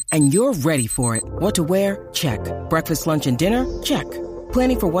is here, and you're ready for it. What to wear? Check. Breakfast, lunch, and dinner? Check.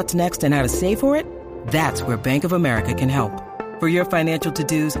 Planning for what's next and how to save for it? That's where Bank of America can help. For your financial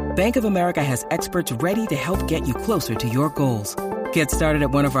to-dos, Bank of America has experts ready to help get you closer to your goals. Get started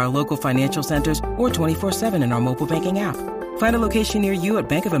at one of our local financial centers or 24/7 in our mobile banking app. Find a location near you at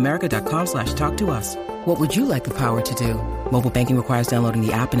bankofamerica.com/talktous. What would you like the power to do? Mobile banking requires downloading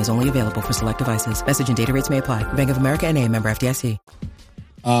the app and is only available for select devices. Message and data rates may apply. Bank of America NA, member FDIC.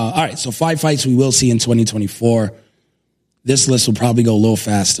 All right, so 5 fights we will see in 2024. This list will probably go a little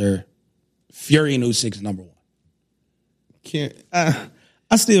faster. Fury and Usyk's number one.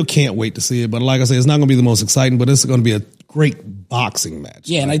 I still can't wait to see it, but like I said, it's not going to be the most exciting, but it's going to be a great boxing match.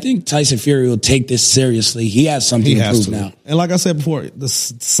 Yeah, and I think Tyson Fury will take this seriously. He has something to prove now. And like I said before, the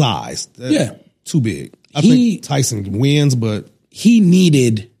size. Too big. I think Tyson wins, but he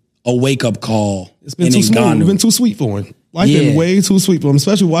needed a wake-up call. It's been too smooth. It's been too sweet for him. Life been way too sweet for him,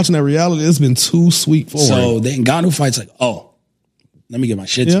 especially watching that reality. It's been too sweet for him. So the Ngannou fight's like, let me get my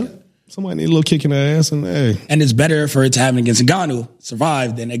shit together. Somebody need a little kick in the ass, and hey. And it's better for it to happen against Ngannou,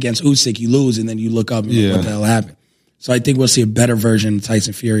 survive, than against Usyk, you lose, and then you look up and what the hell happened. So I think we'll see a better version of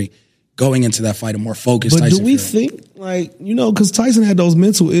Tyson Fury going into that fight, a more focused Tyson Fury. But do we think, because Tyson had those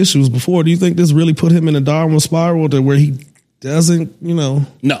mental issues before, do you think this really put him in a downward spiral to where he doesn't, No.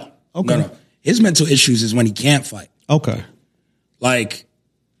 Okay. No. His mental issues is when he can't fight. Okay. Watching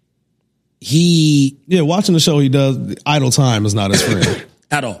the show he does, idle time is not his friend.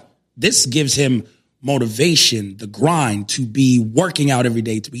 At all. This gives him motivation, the grind, to be working out every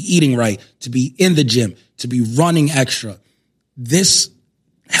day, to be eating right, to be in the gym, to be running extra. This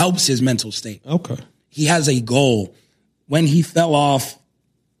helps his mental state. Okay. He has a goal. When he fell off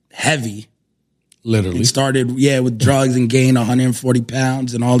heavy, literally, and started, with drugs and gained 140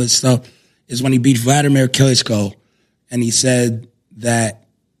 pounds and all this stuff, is when he beat Vladimir Klitschko. And he said that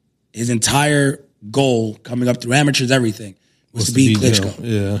his entire goal coming up through amateurs, everything, was to beat Klitschko.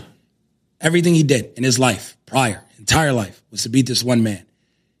 Yeah. Everything he did in his life, entire life, was to beat this one man.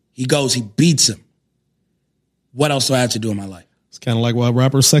 He goes, he beats him. What else do I have to do in my life? It's kind of like why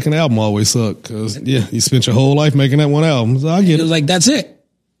rappers' second album always suck. Because, you spent your whole life making that one album. So I get it. He was like, that's it.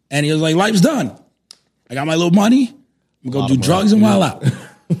 And he was like, life's done. I got my little money. I'm going to go do drugs and wild out.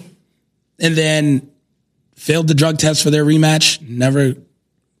 And then failed the drug test for their rematch. Never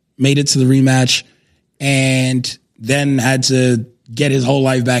made it to the rematch. And then had to get his whole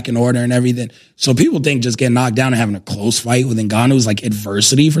life back in order and everything. So people think just getting knocked down and having a close fight with Ngannou is like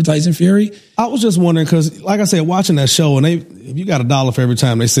adversity for Tyson Fury. I was just wondering because, like I said, watching that show, and if you got $1 for every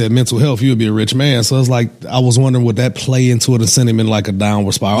time they said mental health, you would be a rich man. So it's like I was wondering, would that play into it and send him in like a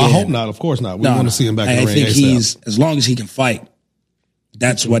downward spiral? I hope not. Of course not. We want to see him back in the ring. I think as long as he can fight,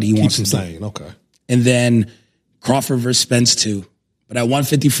 that's what he wants to do. Keeps him sane. Okay. And then Crawford versus Spence 2. But at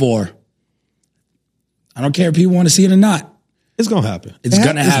 154, I don't care if people want to see it or not. It's going to happen. It's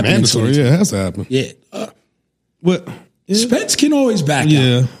going to happen. Mandatory. Yeah, it has to happen. Yeah. But Spence can always back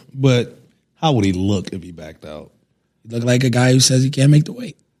out. But how would he look if he backed out? He looked like a guy who says he can't make the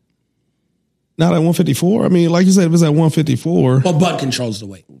weight. Not at 154. I mean, like you said, if it's at 154. Well, Bud controls the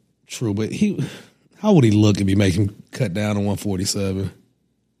weight. True, but how would he look if he make him cut down to 147?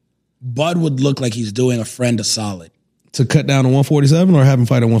 Bud would look like he's doing a friend a solid. To cut down to 147 or have him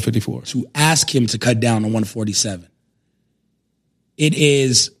fight at 154? To ask him to cut down to 147. It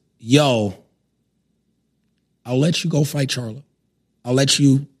is, yo, I'll let you go fight Charlo. I'll let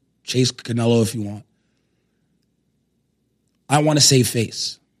you chase Canelo if you want. I want to save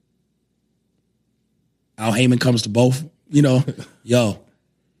face. Al Heyman comes to both, yo,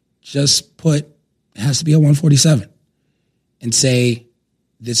 just it has to be at 147 and say,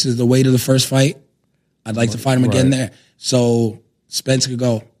 this is the weight of the first fight. I'd like to fight him again there. So Spence could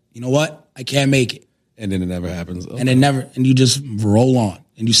go, you know what? I can't make it. And then it never happens. Okay. And you just roll on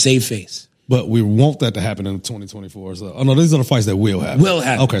and you save face. But we want that to happen in 2024. So, no, these are the fights that will happen. Will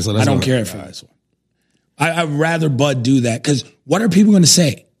happen. Okay, so that's I don't care for this one. I'd rather Bud do that because what are people going to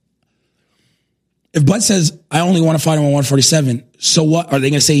say? If Bud says, I only want to fight him at 147, so what? Are they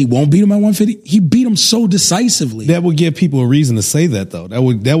going to say he won't beat him at 150? He beat him so decisively. That would give people a reason to say that, though. That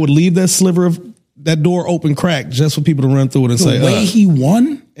would leave that sliver of that door open crack just for people to run through it and say, the way he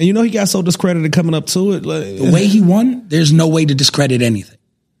won. And he got so discredited coming up to it. The way he won, there's no way to discredit anything.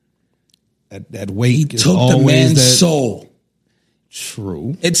 That weight he took the man's soul.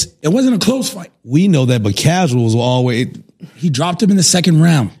 True. It wasn't a close fight. We know that, but casuals will always. He dropped him in the second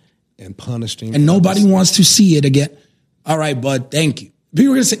round. And punished him. And nobody wants to see it again. All right, Bud, thank you.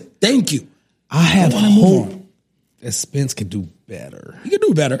 People are going to say, thank you. I have hope that Spence could do better. He could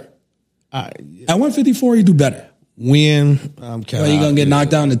do better. At 154, he do better. Win. I'm counting. Are you going to get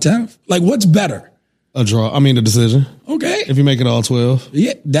knocked down in the 10th? Like, what's better? A draw. I mean, the decision. Okay. If you make it all 12.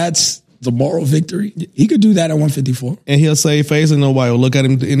 Yeah, that's the moral victory. He could do that at 154. And he'll save face and nobody will look at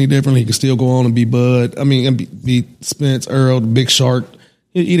him any different. He can still go on and be Bud. I mean, and be Spence, Earl, the Big Shark.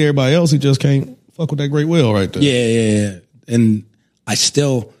 He'll eat everybody else. He just can't fuck with that great will right there. Yeah. And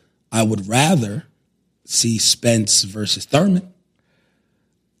I would rather see Spence versus Thurman.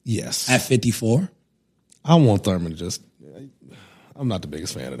 Yes. At 54. I want Thurman I'm not the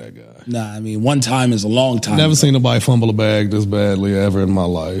biggest fan of that guy. Nah, I mean, one time is a long time. Never seen nobody fumble a bag this badly ever in my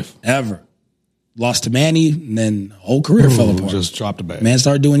life. Ever. Lost to Manny, and then whole career fell apart. Just dropped the bag. Man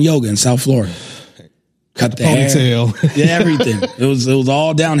started doing yoga in South Florida. Cut the ponytail. Hair. Yeah, everything. It was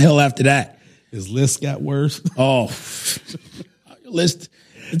all downhill after that. His list got worse. Oh, your list.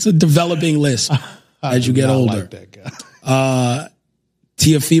 It's a developing list as you get older. Like that guy.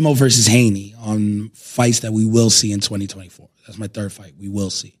 Teofimo versus Haney on fights that we will see in 2024. That's my third fight. We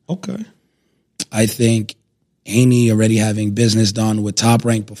will see. Okay. I think Haney already having business done with Top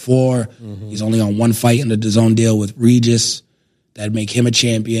Rank before. Mm-hmm. He's only on one fight in the DAZN deal with Regis. That'd make him a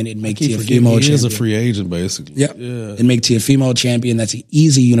champion. It'd make Teofimo a champion. He is a free agent, basically. Yep. Yeah. It'd make Teofimo a champion. That's an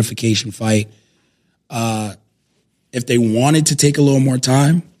easy unification fight. If they wanted to take a little more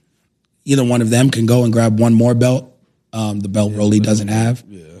time, either one of them can go and grab one more belt. The belt Rolly doesn't have.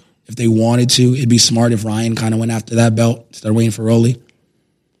 Yeah. If they wanted to, it'd be smart if Ryan kind of went after that belt instead of waiting for Rolly.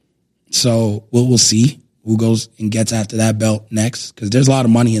 So we'll see who goes and gets after that belt next because there's a lot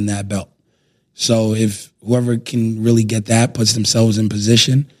of money in that belt. So if whoever can really get that puts themselves in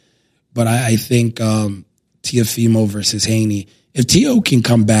position. But I think Teofimo versus Haney. If Teo can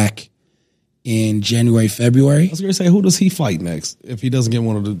come back in January, February. I was going to say, who does he fight next if he doesn't get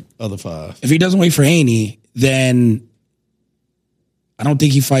one of the other five? If he doesn't wait for Haney, then I don't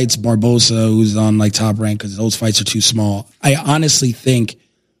think he fights Barbosa, who's on like Top Rank, because those fights are too small. I honestly think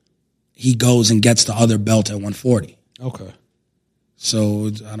he goes and gets the other belt at 140. Okay.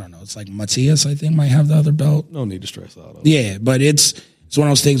 So, I don't know. It's like Matias, I think, might have the other belt. No need to stress out. Yeah, but it's one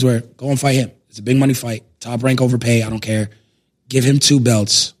of those things where go and fight him. It's a big money fight. Top Rank overpay. I don't care. Give him two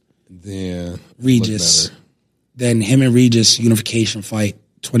belts. Then Regis. Then him and Regis unification fight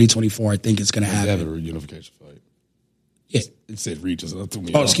 2024. I think it's going to happen. Have a unification fight. Yeah. It said Regis.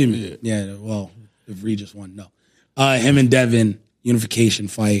 Excuse me. Yeah, well, if Regis won, no. Him and Devin unification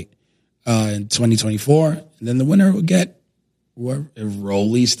fight in 2024. And then the winner will get if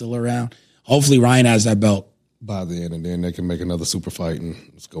Rolly's still around. Hopefully Ryan has that belt by then, and then they can make another super fight and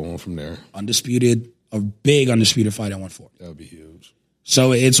let's go on from there. A big undisputed fight at 140. That would be huge.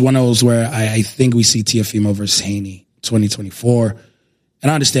 So it's one of those where I think we see Teofimo versus Haney 2024.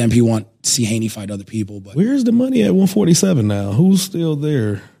 And I understand people want to see Haney fight other people, but where's the money at 147 now? Who's still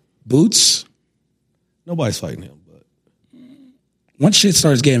there? Boots? Nobody's fighting him, but once shit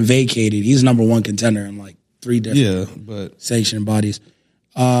starts getting vacated, he's number one contender in like 3 different sanctioned bodies.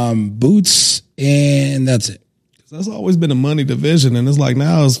 Boots, and that's it. That's always been a money division, and it's like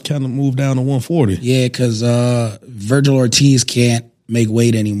now it's kind of moved down to 140. Yeah, because Virgil Ortiz can't make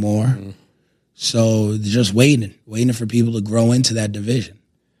weight anymore. So they're just waiting for people to grow into that division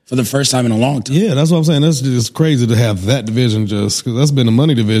for the first time in a long time. Yeah, that's what I'm saying. That's just crazy to have that division just because that's been a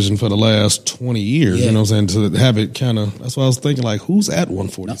money division for the last 20 years. Yeah. You know what I'm saying? To have it kind of, that's why I was thinking, like, who's at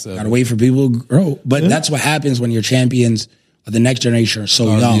 147? Gotta wait for people to grow. But that's what happens when your champions of the next generation are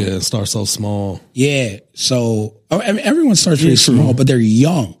so young. Yeah, start so small. Yeah. So I mean, everyone starts really small, but they're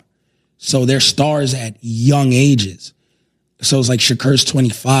young. So they're stars at young ages. So it's like Shakur's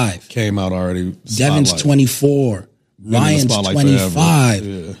 25. Came out already. Devin's spotlight. 24. Ryan's spotlight 25.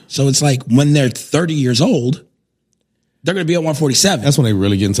 Yeah. So it's like when they're 30 years old, they're going to be at 147. That's when they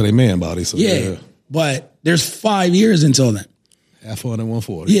really get into their man body. So yeah. But there's 5 years until then. Half on at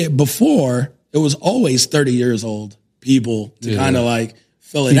 140. Yeah. Before, it was always 30 years old people to kind of like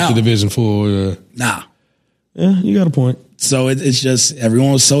fill it Keep out. the division full. Yeah. Nah. Yeah, you got a point. So it's just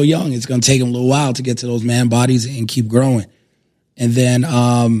everyone was so young. It's going to take them a little while to get to those man bodies and keep growing. And then,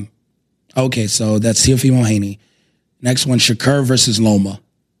 okay, so that's Teofimo Haney. Next one, Shakur versus Loma.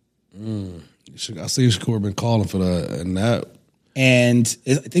 I see Shakur been calling for that, and that. And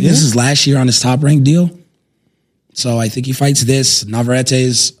I think this is last year on his top rank deal. So I think he fights this.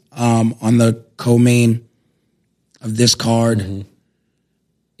 Navarrete's on the co-main of this card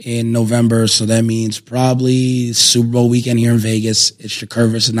in November. So that means probably Super Bowl weekend here in Vegas. It's Shakur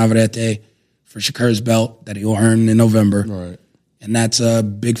versus Navarrete for Shakur's belt that he'll earn in November. Right. And that's a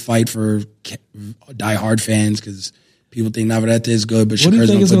big fight for diehard fans because people think Navarrete is good, but What do you Shakur's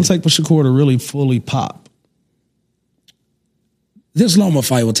think it's going going to take for Shakur to really fully pop? This Loma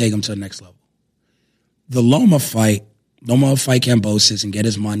fight will take him to the next level. The Loma fight Kambosos and get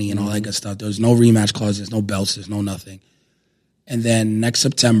his money and all that good stuff. There's no rematch clause. There's no belts. There's no nothing. And then next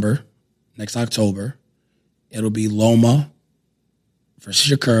October, it'll be Loma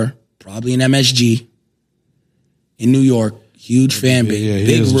versus Shakur, probably in MSG in New York. Huge fan base. Yeah, big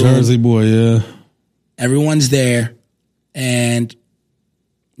he is room. Jersey boy, yeah. Everyone's there. And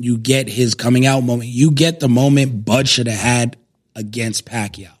you get his coming out moment. You get the moment Bud should have had against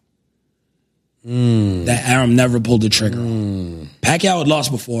Pacquiao. That Arum never pulled the trigger on. Pacquiao had lost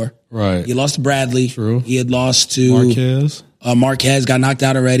before. Right. He lost to Bradley. True. He had lost to Marquez. Marquez got knocked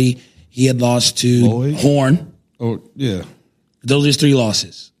out already. He had lost to Lloyd. Horn. Oh, yeah. Those are his 3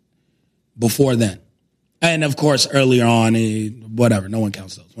 losses before then. And of course, earlier on, whatever, no one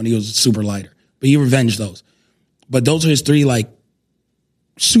counts those when he was super lighter. But he revenged those. But those are his 3 like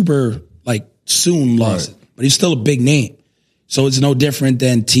super like soon losses. Right. But he's still a big name. So it's no different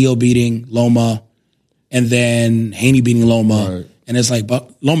than Teo beating Loma and then Haney beating Loma. Right. And it's like,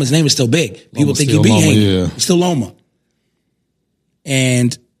 but Loma's name is still big. People Loma's think he still beat Loma, Haney. yeah. He's still Loma.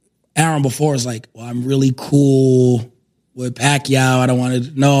 And Aaron before is like, well, I'm really cool with Pacquiao. I don't want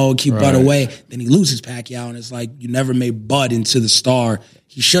to, keep Bud away. Then he loses Pacquiao, and it's like, you never made Bud into the star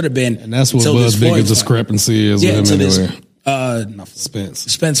he should have been. And that's what until this Bud's biggest Floyd fight. discrepancy is Yeah, with until him anyway. this Spence.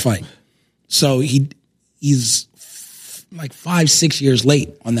 Spence fight. So he's like 5-6 years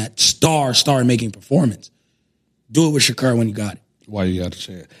late on that star making performance. Do it with Shakur when you got it. Why you got a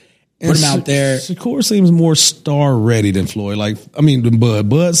chance? Put him out there. Shakur seems more star ready than Floyd. Than Bud.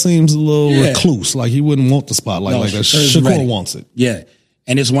 Bud seems a little recluse. Like he wouldn't want the spotlight like that. Shakur's Shakur ready. wants it. Yeah.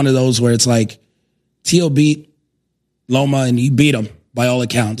 And it's one of those where it's like Teo beat Loma and he beat him by all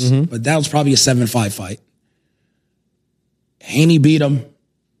accounts. But that was probably a 7-5 fight. Haney beat him.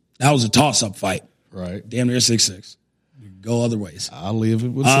 That was a toss-up fight. Right. Damn near 6-6. Go other ways. I'll leave it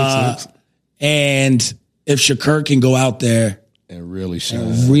with 6-6. And if Shakur can go out there And really shine.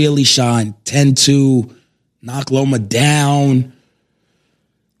 and really shine, 10-2, knock Loma down,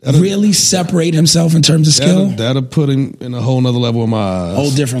 really separate himself in terms of skill, That'll put him in a whole nother level in my eyes.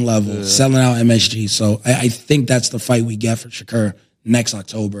 whole different level, selling out MSG. So I think that's the fight we get for Shakur next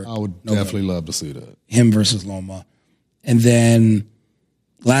October. I would definitely love to see that. Him versus Loma. And then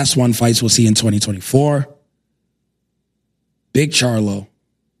last one fights we'll see in 2024. Big Charlo,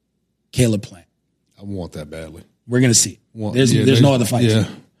 Caleb Plant. I want that badly. We're going to see. There's no other fights. Yeah.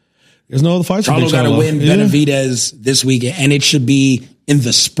 There's no other fights. Charlo got to win Benavidez this weekend, and it should be in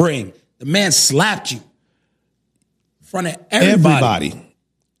the spring. The man slapped you in front of everybody.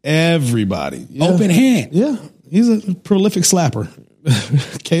 Everybody. Yeah. Open hand. Yeah. He's a prolific slapper.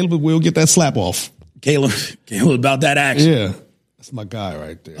 Caleb will get that slap off. Caleb about that action. Yeah. That's my guy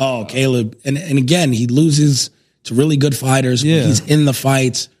right there. Oh, Caleb. And again, he loses to really good fighters. Yeah. He's in the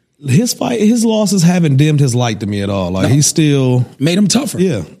fights. His losses haven't dimmed his light to me at all. Like he's still Made him tougher.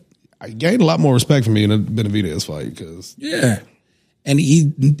 Yeah. I gained a lot more respect for me in a Benavidez fight because Yeah. And he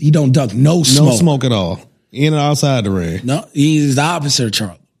don't duck no smoke. no smoke at all. In and outside the ring. No, he's the opposite of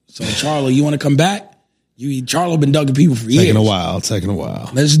Charlo. So Charlo, you want to come back? Charlo been ducking people for years. Taking a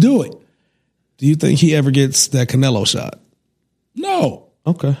while. Let's do it. Do you think he ever gets that Canelo shot? No.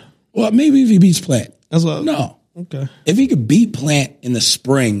 Okay. Well, maybe if he beats Plant. That's what. No. Okay. If he could beat Plant in the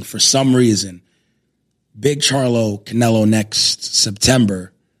spring for some reason, Big Charlo, Canelo next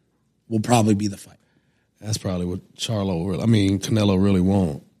September will probably be the fight. That's probably what Canelo really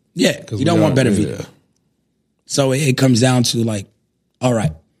won't. Yeah, because you don't want Benavidez. So it comes down to like, all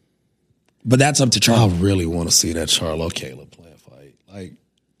right. But that's up to Charlo. I really want to see that Charlo-Caleb Plant fight. Like,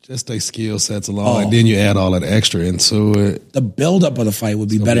 just their skill sets alone, and then you add all that extra into it. The buildup of the fight would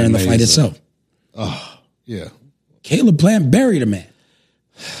be better than the fight itself. Oh, yeah. Caleb Plant buried a man.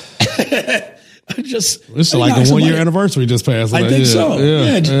 It's like the 1 year anniversary just passed. I think so.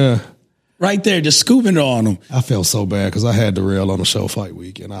 Yeah. Right there, just scooping it on him. I felt so bad because I had Darrell on the show fight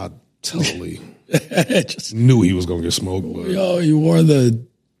week, and I totally knew he was going to get smoked. But. Yo, you wore the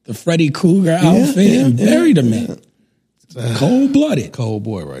Freddy Krueger outfit and buried a man. Cold-blooded. Cold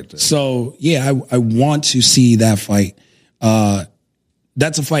boy right there. So, yeah, I want to see that fight.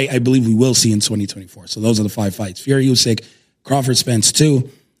 That's a fight I believe we will see in 2024. So those are the 5 fights. Fury Usyk, Crawford Spence 2,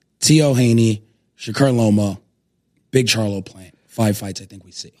 T.O. Haney, Shakur Loma, Big Charlo Plant. 5 fights I think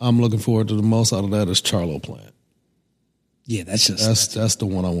we see. I'm looking forward to the most out of that is Charlo Plant. Yeah, that's the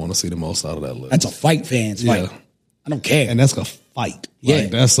one I want to see the most out of that list. That's a fight fans fight. I don't care. And that's a fight. Yeah.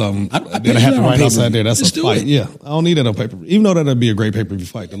 Like, that's something that I happen right outside there. That's Let's a fight. Yeah. I don't need that on pay-per-view. Even though that'd be a great pay-per-view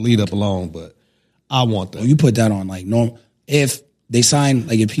fight to lead up along, but I want that. Well, you put that on like normal. If they sign,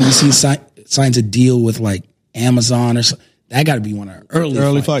 like if PBC signs a deal with like Amazon or something, that got to be one of our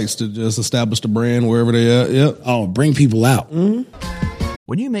early fights to just establish the brand wherever they at. Yep. Oh, bring people out. Mm-hmm.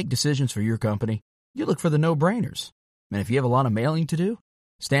 When you make decisions for your company, you look for the no-brainers. And if you have a lot of mailing to do,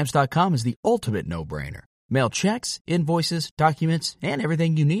 Stamps.com is the ultimate no-brainer. Mail checks, invoices, documents, and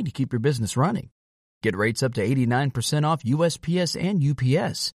everything you need to keep your business running. Get rates up to 89% off USPS and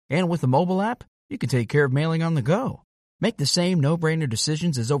UPS. And with the mobile app, you can take care of mailing on the go. Make the same no-brainer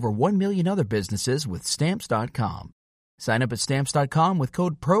decisions as over 1 million other businesses with Stamps.com. Sign up at Stamps.com with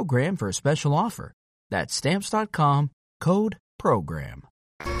code PROGRAM for a special offer. That's Stamps.com, code PROGRAM.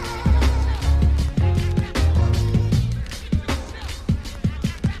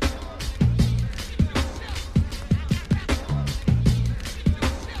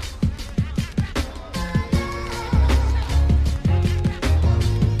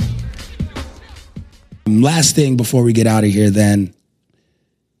 Last thing before we get out of here, then,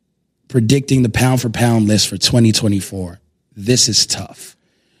 predicting the pound for pound list for 2024. This is tough.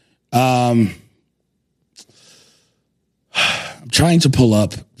 I'm trying to pull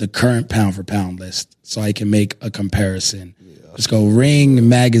up the current pound for pound list so I can make a comparison. Let's go Ring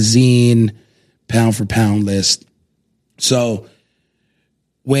Magazine pound for pound list. So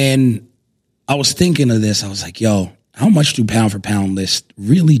when I was thinking of this, I was like, yo, how much do pound for pound lists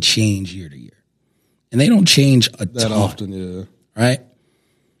really change year to year? And they don't change a ton. That often, yeah. Right?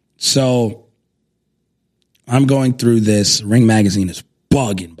 So I'm going through this. Ring Magazine is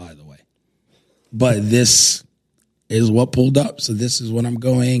bugging, by the way. But this is what pulled up. So this is what I'm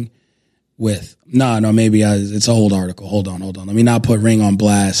going with. No, maybe it's an old article. Hold on. Let me not put Ring on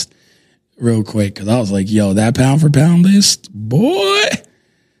blast real quick because I was like, yo, that pound for pound list, boy,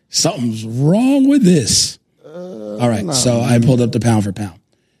 something's wrong with this. All right, so I pulled up the pound for pound.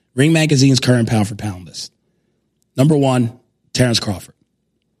 Ring Magazine's current pound for pound list. Number 1, Terrence Crawford.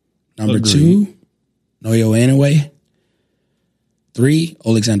 Number 2, Noyo Inoue. 3,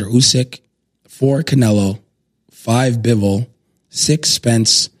 Alexander Usyk. 4, Canelo. 5, Bivol. 6,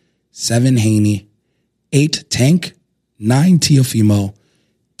 Spence. 7, Haney. 8, Tank. 9, Teofimo.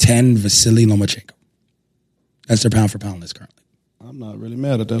 10, Vasily Lomachenko. That's their pound for pound list currently. I'm not really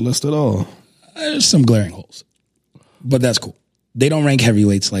mad at that list at all. There's some glaring holes, but that's cool. They don't rank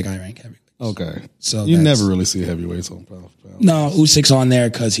heavyweights like I rank heavyweights. Okay. So you never really see heavyweights on pound for pound. No, Usyk's on there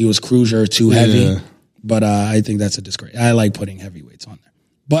because he was cruiser too heavy. But I think that's a disgrace. I like putting heavyweights on there.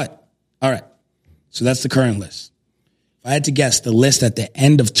 But, all right. So that's the current list. If I had to guess the list at the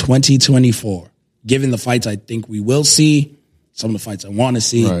end of 2024, given the fights I think we will see, some of the fights I want to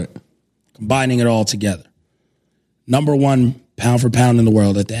see, right, combining it all together. Number 1 pound for pound in the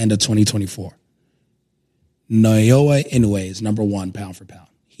world at the end of 2024. Noyo Inoue is number 1 pound for pound.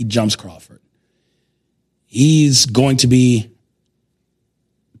 He jumps Crawford. He's going to be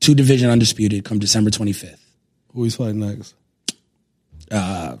 2 division undisputed come December 25th. Who he's fighting next?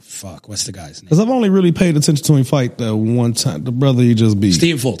 What's the guy's name? Because I've only really paid attention to him fight the one time. The brother he just beat.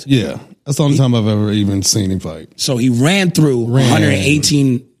 Stephen Fulton. Yeah. That's the only time I've ever even seen him fight. So he ran through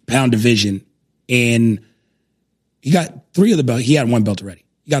 118 pound division in He got 3 of the belts. He had 1 belt already.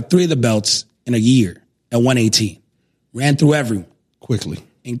 He got 3 of the belts in a year at 118. Ran through everyone. Quickly.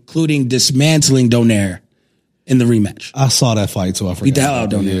 Including dismantling Donaire in the rematch. I saw that fight too. I forgot. Beat the hell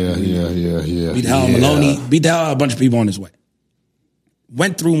out of Donaire. Yeah. Beat the hell out of Maloney. Beat the hell out of a bunch of people on his way.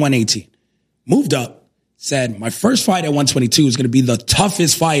 Went through 118. Moved up. Said, my first fight at 122 is going to be the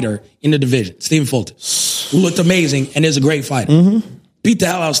toughest fighter in the division. Stephen Fulton. Who looked amazing and is a great fighter. Mm-hmm. Beat the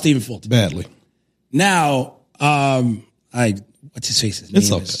hell out of Stephen Fulton. Badly. Now, what's his face? His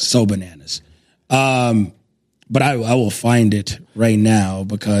name is so bananas. But I will find it right now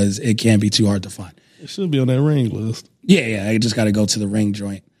because it can't be too hard to find. It should be on that ring list. Yeah. I just got to go to the ring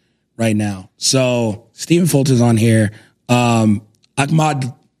joint right now. So Stephen Fulton's on here.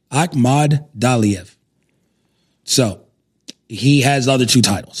 Akhmad Daliev. So he has the other 2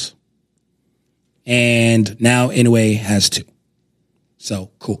 titles. And now Inoue has 2.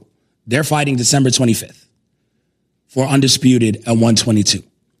 So cool. They're fighting December 25th for undisputed at 122.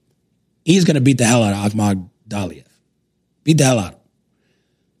 He's going to beat the hell out of Akhmad Daliev. Beat the hell out of him.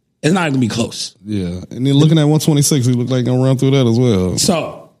 It's not going to be close. Yeah. And then looking at 126, he looked like he's going to run through that as well.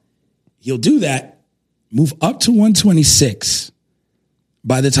 So he'll do that, move up to 126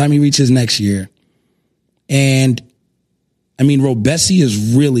 by the time he reaches next year. And, I mean, Robesi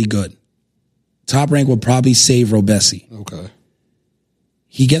is really good. Top Rank will probably save Robesi. Okay.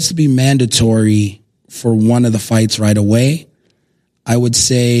 He gets to be mandatory for one of the fights right away. I would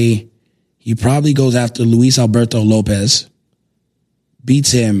say he probably goes after Luis Alberto Lopez,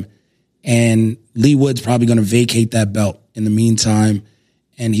 beats him, and Lee Wood's probably going to vacate that belt in the meantime,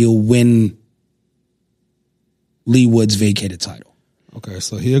 and he'll win Lee Wood's vacated title. Okay,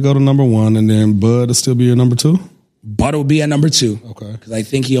 so he'll go to number 1, and then Bud will still be your number 2? Bud will be at number 2. Okay. Because I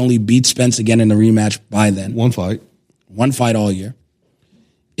think he only beat Spence again in the rematch by then. 1 fight. 1 fight all year.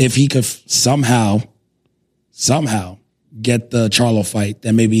 If he could somehow get the Charlo fight,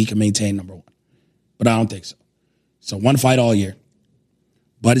 then maybe he can maintain number 1. But I don't think so. So 1 fight all year.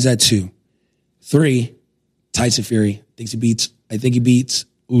 Bud is at 2. 3, Tyson Fury. I think he beats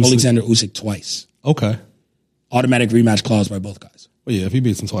Alexander Usyk twice. Okay. Automatic rematch clause by both guys. Well, yeah, if he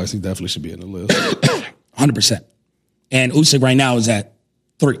beats him twice, he definitely should be in the list. 100%. And Usyk right now is at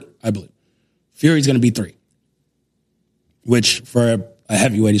 3, I believe. Fury's going to be 3. Which, for a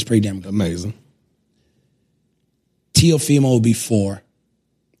heavyweight, is pretty damn good. Amazing. Teofimo will be 4.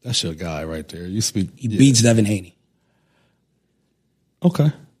 That's your guy right there. He beats Devin Haney.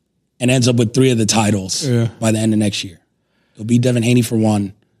 Okay. And ends up with 3 of the titles by the end of next year. He'll beat Devin Haney for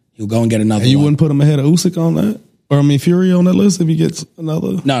 1. He'll go and get another And you one. wouldn't put him ahead of Usyk on that? Or, I mean, Fury on that list if he gets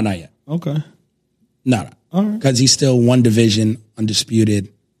another? No, not yet. Okay. No. All right. Because he's still 1 division,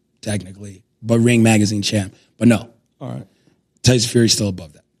 undisputed, technically, but Ring Magazine champ. But no. All right. Tyson Fury's still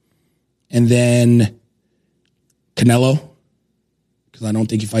above that. And then Canelo, because I don't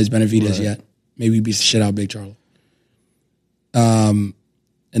think he fights Benavidez yet. Maybe he beats the shit out of Big Charlo. And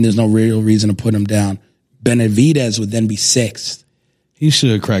there's no real reason to put him down. Benavidez would then be 6th. He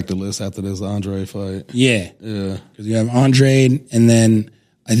should crack the list after this Andre fight. Yeah. Yeah. Because you have Andre, and then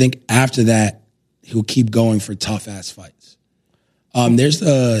I think after that, he'll keep going for tough-ass fights. There's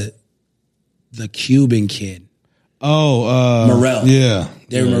the Cuban kid. Oh. Morrell. Yeah.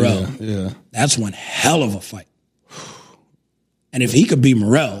 David Morrell. Yeah. That's one hell of a fight. And if he could beat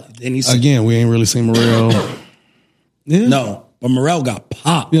Morrell, then he's... Again, we ain't really seen Morrell. Yeah. No, but Morrell got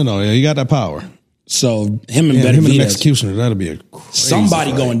popped. You know, yeah, he got that power. So him and Him and an Benavidez, executioner, that'll be a crazy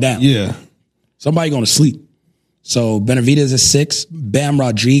somebody fight. going down. Yeah. Somebody going to sleep. So Benavidez is 6, Bam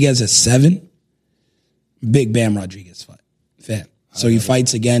Rodriguez is 7. Big Bam Rodriguez fan. So he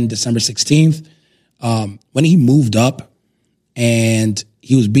fights again December 16th. When he moved up and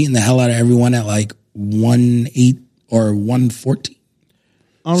he was beating the hell out of everyone at like 1-8 or 114.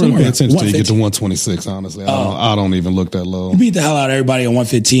 I don't really pay attention until you get to 115. 126, honestly. I don't even look that low. He beat the hell out of everybody at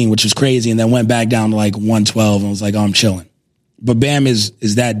 115, which was crazy, and then went back down to like 112 and was like, oh, I'm chilling. But Bam is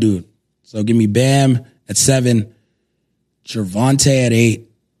that dude. So give me Bam at 7, Gervonta at 8.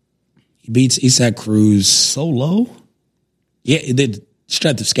 He beats Isaac Cruz. So low? Yeah, the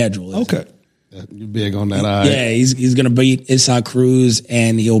strength of schedule. Okay. You're big on that. All right. Yeah, he's going to beat Isaac Cruz,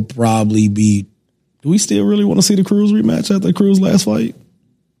 and he'll probably beat... Do we still really want to see the Cruz rematch after Cruz last fight?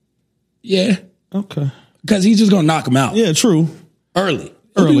 Yeah. Okay. Because he's just going to knock him out. Yeah, true. Early.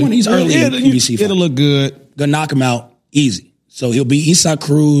 When he's early in PBC fight. It'll look good. Going to knock him out easy. So he'll beat Isaac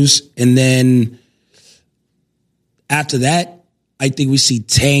Cruz, and then after that, I think we see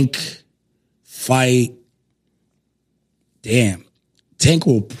Tank fight. Damn. Tank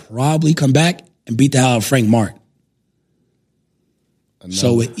will probably come back and beat the hell out of Frank Martin.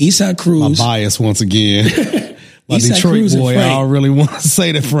 So with Isaac Cruz. My bias once again. My Detroit boy, I don't really want to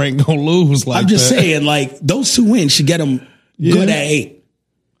say that Frank gonna lose like that. I'm just saying, like, those 2 wins should get him good at 8.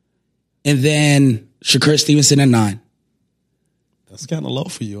 And then Shakur Stevenson at 9. That's kind of low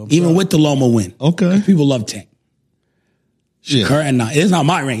for you. Even with the Loma win. Okay. People love Tank. Shakur at 9. It's not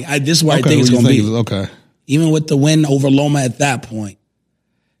my rank. This is where I think it's what going to you be. think Okay. Even with the win over Loma at that point.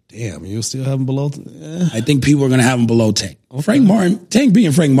 Damn, you still have him below? I think people are going to have him below Tank. Frank Martin, Tank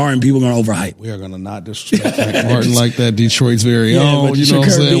being Frank Martin, people are going to overhype. We are going to not disrespect Frank Martin like that. Detroit's very own. But You know what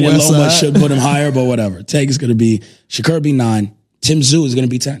I'm Shakur saying? being West Loma side. should put him higher, but whatever. Tank is going to be, Shakur be 9. Tim Zhu is going to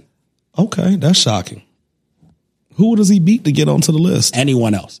be 10. Okay, that's shocking. Who does he beat to get onto the list?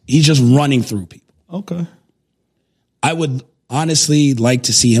 Anyone else. He's just running through people. Okay. I would honestly like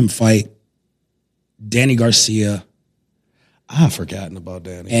to see him fight Danny Garcia. I've forgotten about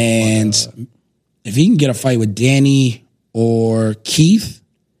Danny. And if he can get a fight with Danny or Keith.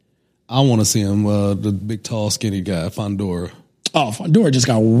 I want to see him, the big, tall, skinny guy, Fondora. Oh, Fondora just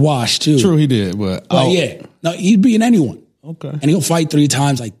got washed too. True, he did, but yeah. No, he'd beat anyone. Okay. And he'll fight 3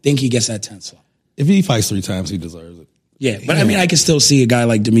 times. I think he gets that 10 slot. If he fights 3 times, he deserves it. Yeah, but I mean, I can still see a guy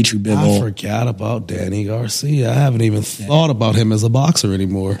like Dimitri I Bivol. forgot about Danny Garcia. I haven't even thought about him as a boxer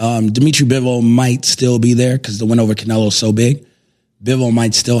anymore. Dimitri Bivol might still be there because the win over Canelo is so big. Bivol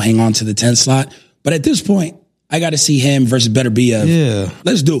might still hang on to the 10 slot. But at this point, I got to see him versus Beterbiev. Yeah.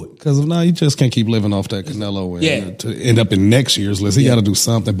 Let's do it. Because if not, you just can't keep living off that Canelo win Yeah. to end up in next year's list. He got to do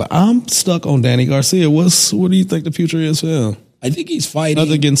something. But I'm stuck on Danny Garcia. What do you think the future is for him? I think he's fighting. Other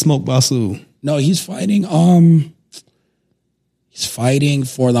than getting smoked by Sue. No, he's fighting. He's fighting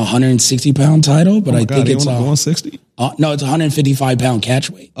for the 160-pound title, but I think it's 160. No, it's 155-pound catch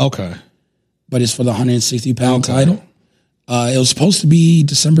weight. Okay, but it's for the 160-pound title. It was supposed to be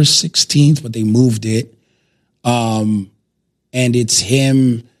December 16th, but they moved it. And it's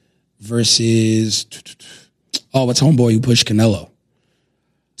him versus what's homeboy who pushed Canelo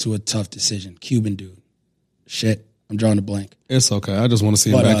to a tough decision, Cuban dude. Shit, I'm drawing a blank. It's okay. I just want to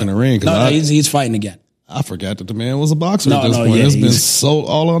see him back in the ring. No, he's fighting again. I forgot that the man was a boxer at this point. Yeah, it's been so.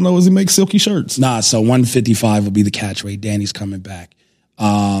 All I know is he makes silky shirts. So 155 will be the catch weight. Danny's coming back.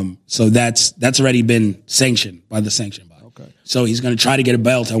 So that's already been sanctioned by the sanction body. Okay. So he's going to try to get a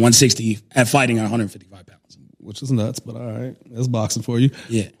belt at 160 at fighting at 155 pounds. Which is nuts, but all right. That's boxing for you.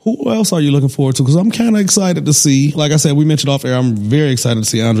 Yeah. Who else are you looking forward to? Because I'm kind of excited to see, like I said, we mentioned off air, I'm very excited to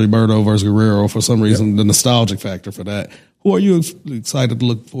see Andre Berto versus Guerrero for some reason, the nostalgic factor for that. Who are you excited to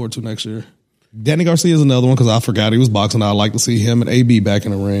look forward to next year? Danny Garcia is another one because I forgot he was boxing. I'd like to see him and AB back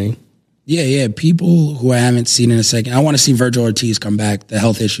in the ring. Yeah. People who I haven't seen in a second. I want to see Virgil Ortiz come back. The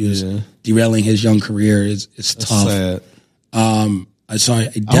health issues derailing his young career is tough. Sad. So I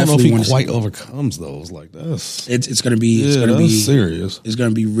definitely don't know if he quite overcomes those like this. It's going to be serious. It's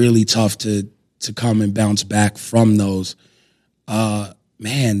going to be really tough to come and bounce back from those.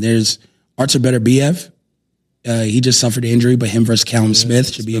 There's Artur Beterbiev. He just suffered an injury, but him versus Callum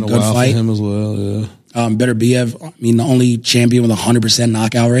Smith should be a good fight. For him as well, yeah. Beterbiev, I mean, the only champion with 100%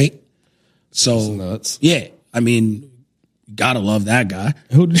 knockout rate. So that's nuts. Yeah, I mean, gotta love that guy.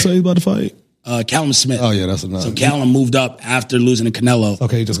 Who did you say he's about to fight? Callum Smith. Oh yeah, that's a nut. So Callum moved up after losing to Canelo.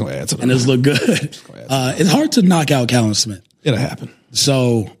 Okay, he's just gonna add to that. And it's look good. It's hard to knock out Callum Smith. It'll happen.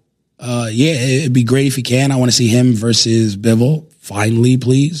 So, it'd be great if he can. I want to see him versus Bivol. Finally,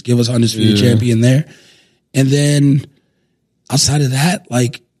 please give us undisputed champion there. And then outside of that,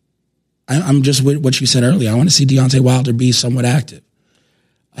 like I'm just with what you said earlier. I want to see Deontay Wilder be somewhat active.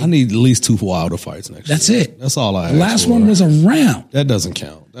 I need at least 2 Wilder fights next year. That's it. That's all I asked The last for. one was a round. That doesn't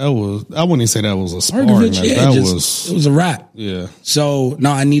count. I wouldn't even say that was a sparring Argovich, match. it was a wrap. Yeah. So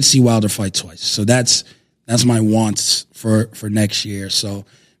no, I need to see Wilder fight twice. So that's my wants for next year. So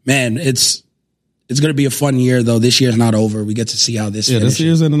man, it's going to be a fun year though. This year's not over. We get to see how this finishes. This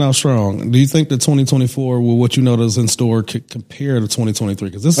year's ending out strong. Do you think that 2024, with what you know that's in store, could compare to 2023?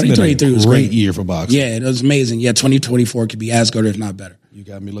 Because this has been a great year for boxing. Yeah, it was amazing. Yeah, 2024 could be as good, if not better. You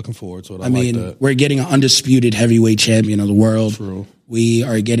got me looking forward to it. I mean, we're getting an undisputed heavyweight champion of the world. True. We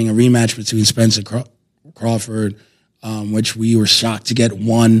are getting a rematch between Spencer Crawford, which we were shocked to get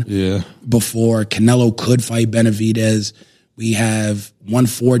one before. Canelo could fight Benavidez. We have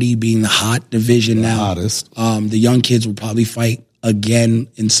 140 being the hot division now. Hottest. The young kids will probably fight again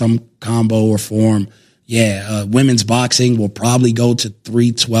in some combo or form. Yeah, women's boxing will probably go to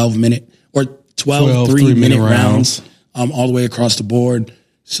 3 12-minute or 12 3-minute rounds. All the way across the board.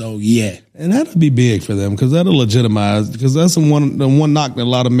 So, yeah. And that'll be big for them because that'll legitimize, because that's the one knock that a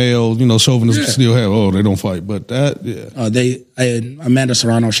lot of male, chauvinists still have. Oh, they don't fight. But that, Amanda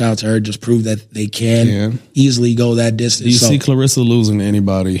Serrano, shout out to her, just proved that they can easily go that distance. Do you see Clarissa losing to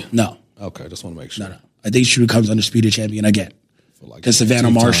anybody? No. Okay, just want to make sure. No. I think she becomes undisputed champion again. Because Savannah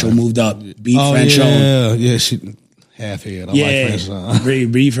 2 Marshall times. moved up, beat Franchon. Yeah, she half-head. I like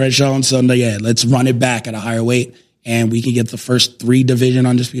Franchon. Beat Franchon. So, yeah, let's run it back at a higher weight, and we can get the first 3 division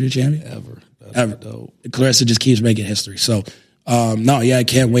undisputed champion. Ever. Dope. Clarissa just keeps making history. So, I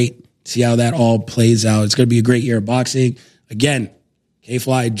can't wait to see how that all plays out. It's going to be a great year of boxing. Again,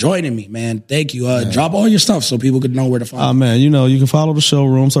 K-Flyy joining me, man. Thank you. Drop all your stuff so people could know where to find you. Man, you can follow the show,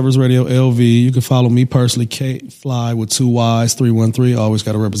 Room Service Radio LV. You can follow me personally, K-Flyy with 2 Ys, 313. Always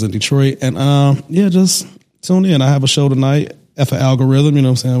got to represent Detroit. And just tune in. I have a show tonight. F an algorithm, you know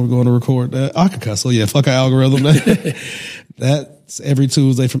what I'm saying? We're going to record that. I can cuss, so yeah, fuck an algorithm. That's every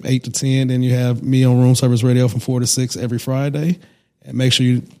Tuesday from 8 to 10. Then you have me on Room Service Radio from 4 to 6 every Friday. And make sure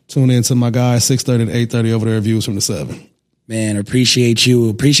you tune in to my guys 6:30 and 8:30 over there, Views from the 7. Man, appreciate you.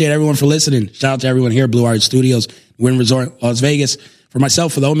 Appreciate everyone for listening. Shout out to everyone here at Blue Art Studios, Wynn Resort, Las Vegas. For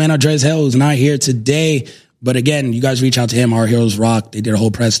myself, for the old man Andres Hell, who's not here today. But again, you guys reach out to him. Our Heroes Rock. They did a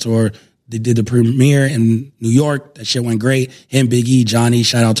whole press tour. They did the premiere in New York. That shit went great. Him, Big E, Johnny.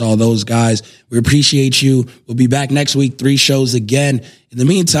 Shout out to all those guys. We appreciate you. We'll be back next week. 3 shows again. In the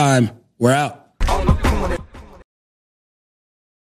meantime, we're out.